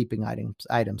housekeeping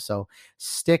items. So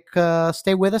stay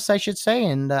with us, I should say,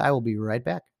 and I will be right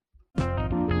back.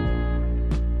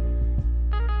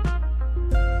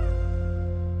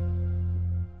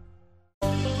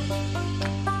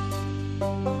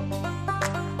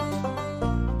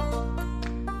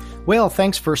 Well,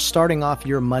 thanks for starting off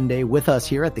your Monday with us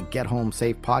here at the Get Home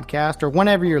Safe podcast, or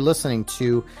whenever you're listening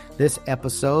to this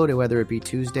episode, whether it be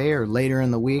Tuesday or later in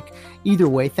the week. Either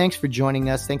way, thanks for joining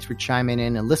us. Thanks for chiming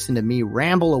in and listening to me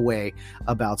ramble away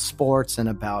about sports and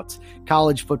about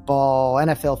college football,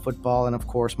 NFL football, and of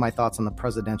course, my thoughts on the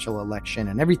presidential election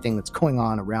and everything that's going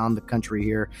on around the country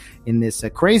here in this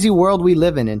crazy world we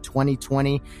live in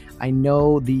 2020. I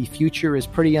know the future is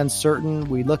pretty uncertain.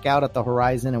 We look out at the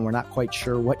horizon and we're not quite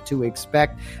sure what to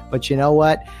expect. But you know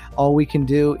what? All we can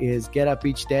do is get up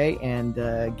each day and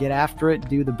get after it,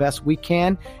 do the best we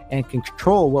can, and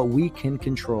control what we can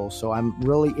control. So I'm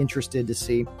really interested to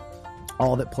see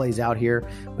all that plays out here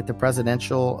with the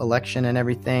presidential election and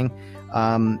everything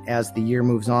as the year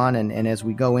moves on and as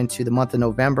we go into the month of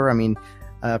November. I mean,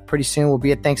 pretty soon we'll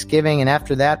be at Thanksgiving, and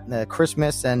after that,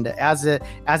 Christmas. And as it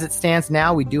stands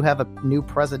now, we do have a new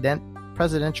president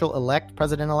elect,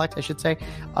 I should say.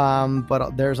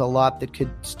 But there's a lot that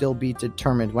could still be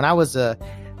determined. When I was a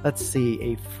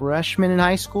freshman in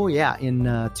high school,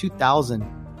 in 2000,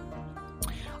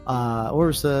 or it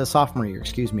was a sophomore year,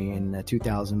 in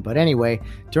 2000. But anyway,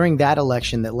 during that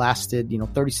election that lasted,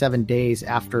 37 days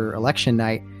after election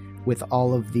night, with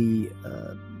all of the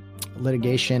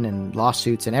litigation and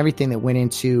lawsuits and everything that went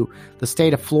into the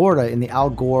state of Florida in the Al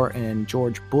Gore and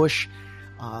George Bush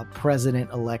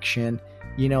president election,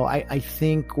 I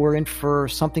think we're in for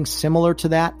something similar to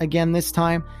that again this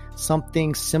time,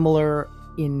 something similar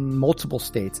in multiple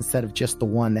states instead of just the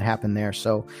one that happened there.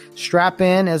 So strap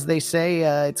in, as they say.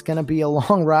 It's going to be a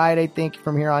long ride, I think,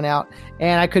 from here on out.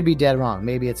 And I could be dead wrong.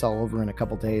 Maybe it's all over in a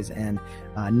couple days and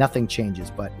nothing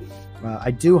changes. But I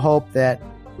do hope that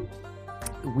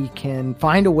we can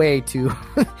find a way to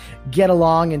get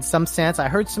along in some sense. I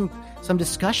heard some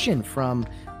discussion from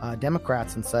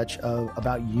Democrats and such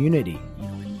about unity,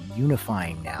 and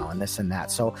unifying now and this and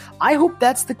that. So I hope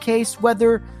that's the case,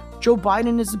 whether Joe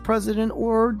Biden is the president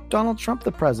or Donald Trump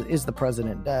is the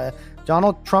president.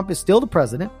 Donald Trump is still the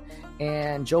president,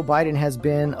 and Joe Biden has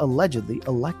been allegedly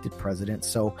elected president.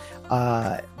 So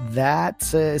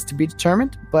that is to be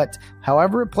determined. But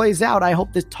however it plays out, I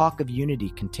hope this talk of unity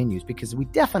continues, because we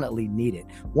definitely need it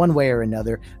one way or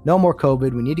another. No more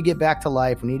COVID. We need to get back to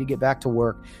life. We need to get back to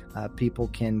work. People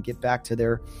can get back to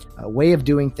their way of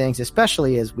doing things,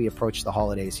 especially as we approach the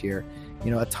holidays here.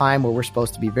 A time where we're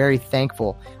supposed to be very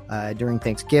thankful during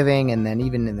Thanksgiving, and then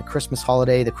even in the Christmas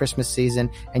holiday, the Christmas season.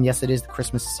 And yes, it is the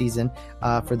Christmas season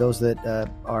for those that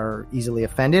are easily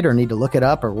offended or need to look it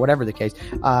up or whatever the case.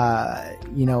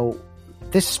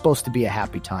 This is supposed to be a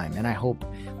happy time. And I hope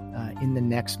in the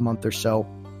next month or so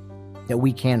that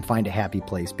we can find a happy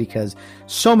place, because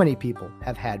so many people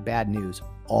have had bad news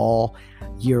all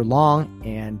year long,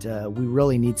 and we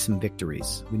really need some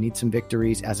victories. We need some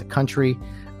victories as a country,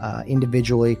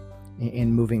 individually,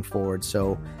 in moving forward.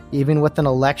 So even with an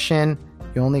election,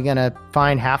 you're only going to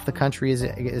find half the country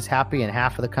is happy and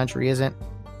half of the country isn't.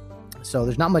 So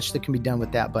there's not much that can be done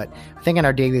with that. But I think in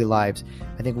our daily lives,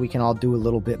 I think we can all do a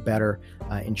little bit better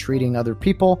in treating other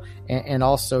people, and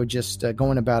also just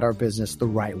going about our business the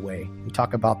right way. We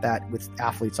talk about that with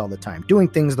athletes all the time, doing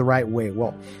things the right way.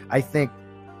 Well, I think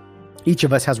each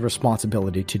of us has a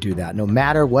responsibility to do that, no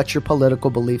matter what your political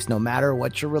beliefs, no matter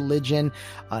what your religion,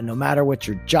 no matter what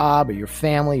your job or your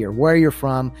family or where you're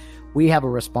from. We have a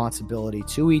responsibility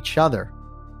to each other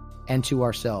and to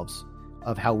ourselves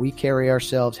of how we carry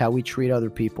ourselves, how we treat other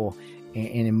people,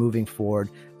 and in moving forward.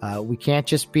 We can't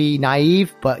just be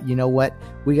naive, but you know what?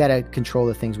 We got to control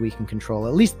the things we can control.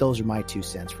 At least those are my 2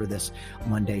 cents for this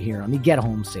Monday here on the Get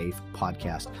Home Safe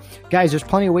podcast. Guys, there's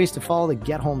plenty of ways to follow the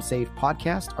Get Home Safe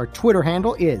podcast. Our Twitter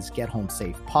handle is Get Home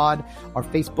Safe Pod. Our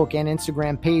Facebook and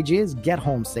Instagram page is Get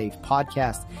Home Safe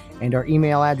Podcast. And our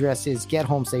email address is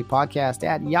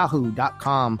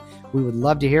gethomesafepodcast@yahoo.com. We would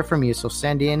love to hear from you. So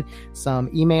send in some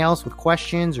emails with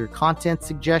questions or content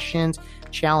suggestions.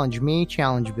 Challenge me,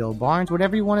 challenge Bill Barnes,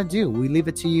 whatever you want to do. We leave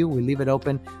it to you. We leave it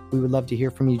open. We would love to hear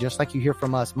from you, just like you hear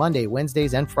from us Monday,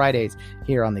 Wednesdays, and Fridays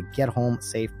here on the Get Home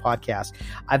Safe podcast.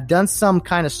 I've done some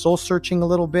kind of soul searching a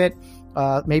little bit,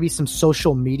 maybe some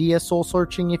social media soul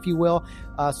searching, if you will.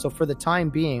 So for the time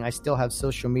being, I still have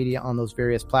social media on those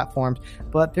various platforms,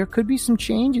 but there could be some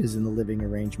changes in the living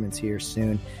arrangements here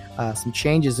soon. Some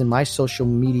changes in my social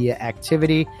media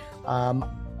activity.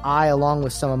 I, along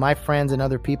with some of my friends and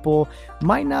other people,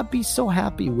 might not be so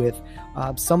happy with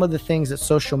some of the things that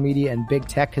social media and big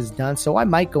tech has done. So I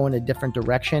might go in a different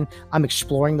direction. I'm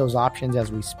exploring those options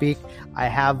as we speak. I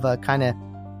have kind of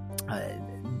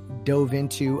dove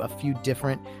into a few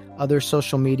different other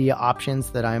social media options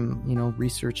that I'm,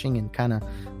 researching and kind of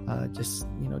just,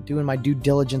 doing my due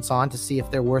diligence on to see if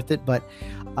they're worth it. But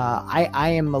I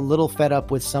am a little fed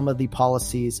up with some of the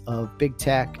policies of big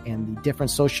tech and the different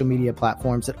social media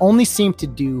platforms that only seem to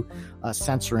do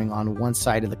censoring on one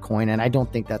side of the coin, and I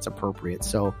don't think that's appropriate.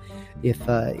 So if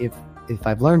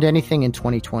I've learned anything in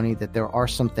 2020, that there are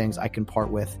some things I can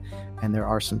part with, and there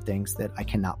are some things that I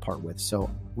cannot part with. So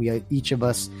we each of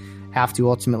us have to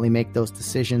ultimately make those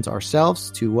decisions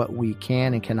ourselves to what we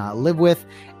can and cannot live with,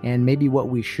 and maybe what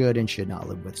we should and should not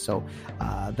live with. So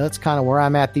that's kind of where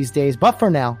I'm at these days. But for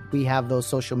now, we have those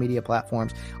social media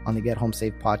platforms on the Get Home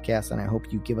Safe podcast, and I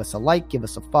hope you give us a like, give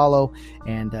us a follow,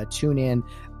 and tune in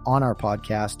on our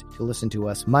podcast to listen to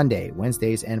us Monday,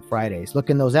 Wednesdays, and Fridays. Look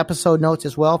in those episode notes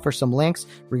as well for some links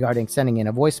regarding sending in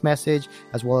a voice message,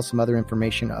 as well as some other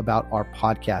information about our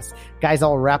podcast. Guys,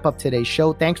 I'll wrap up today's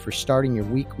show. Thanks for starting your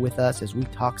week with us as we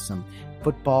talk some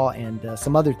football and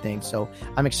some other things. So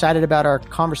I'm excited about our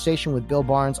conversation with Bill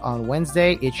Barnes on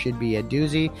Wednesday. It should be a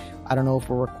doozy. I don't know if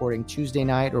we're recording Tuesday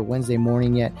night or Wednesday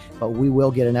morning yet, but we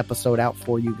will get an episode out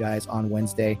for you guys on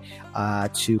Wednesday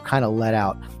to kind of let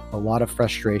out a lot of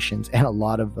frustrations and a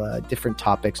lot of different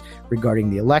topics regarding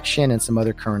the election and some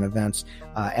other current events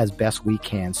as best we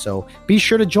can. So be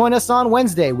sure to join us on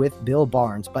Wednesday with Bill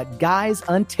Barnes. But guys,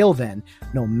 until then,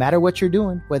 no matter what you're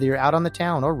doing, whether you're out on the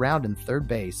town or rounding third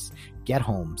base, get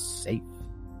home safe.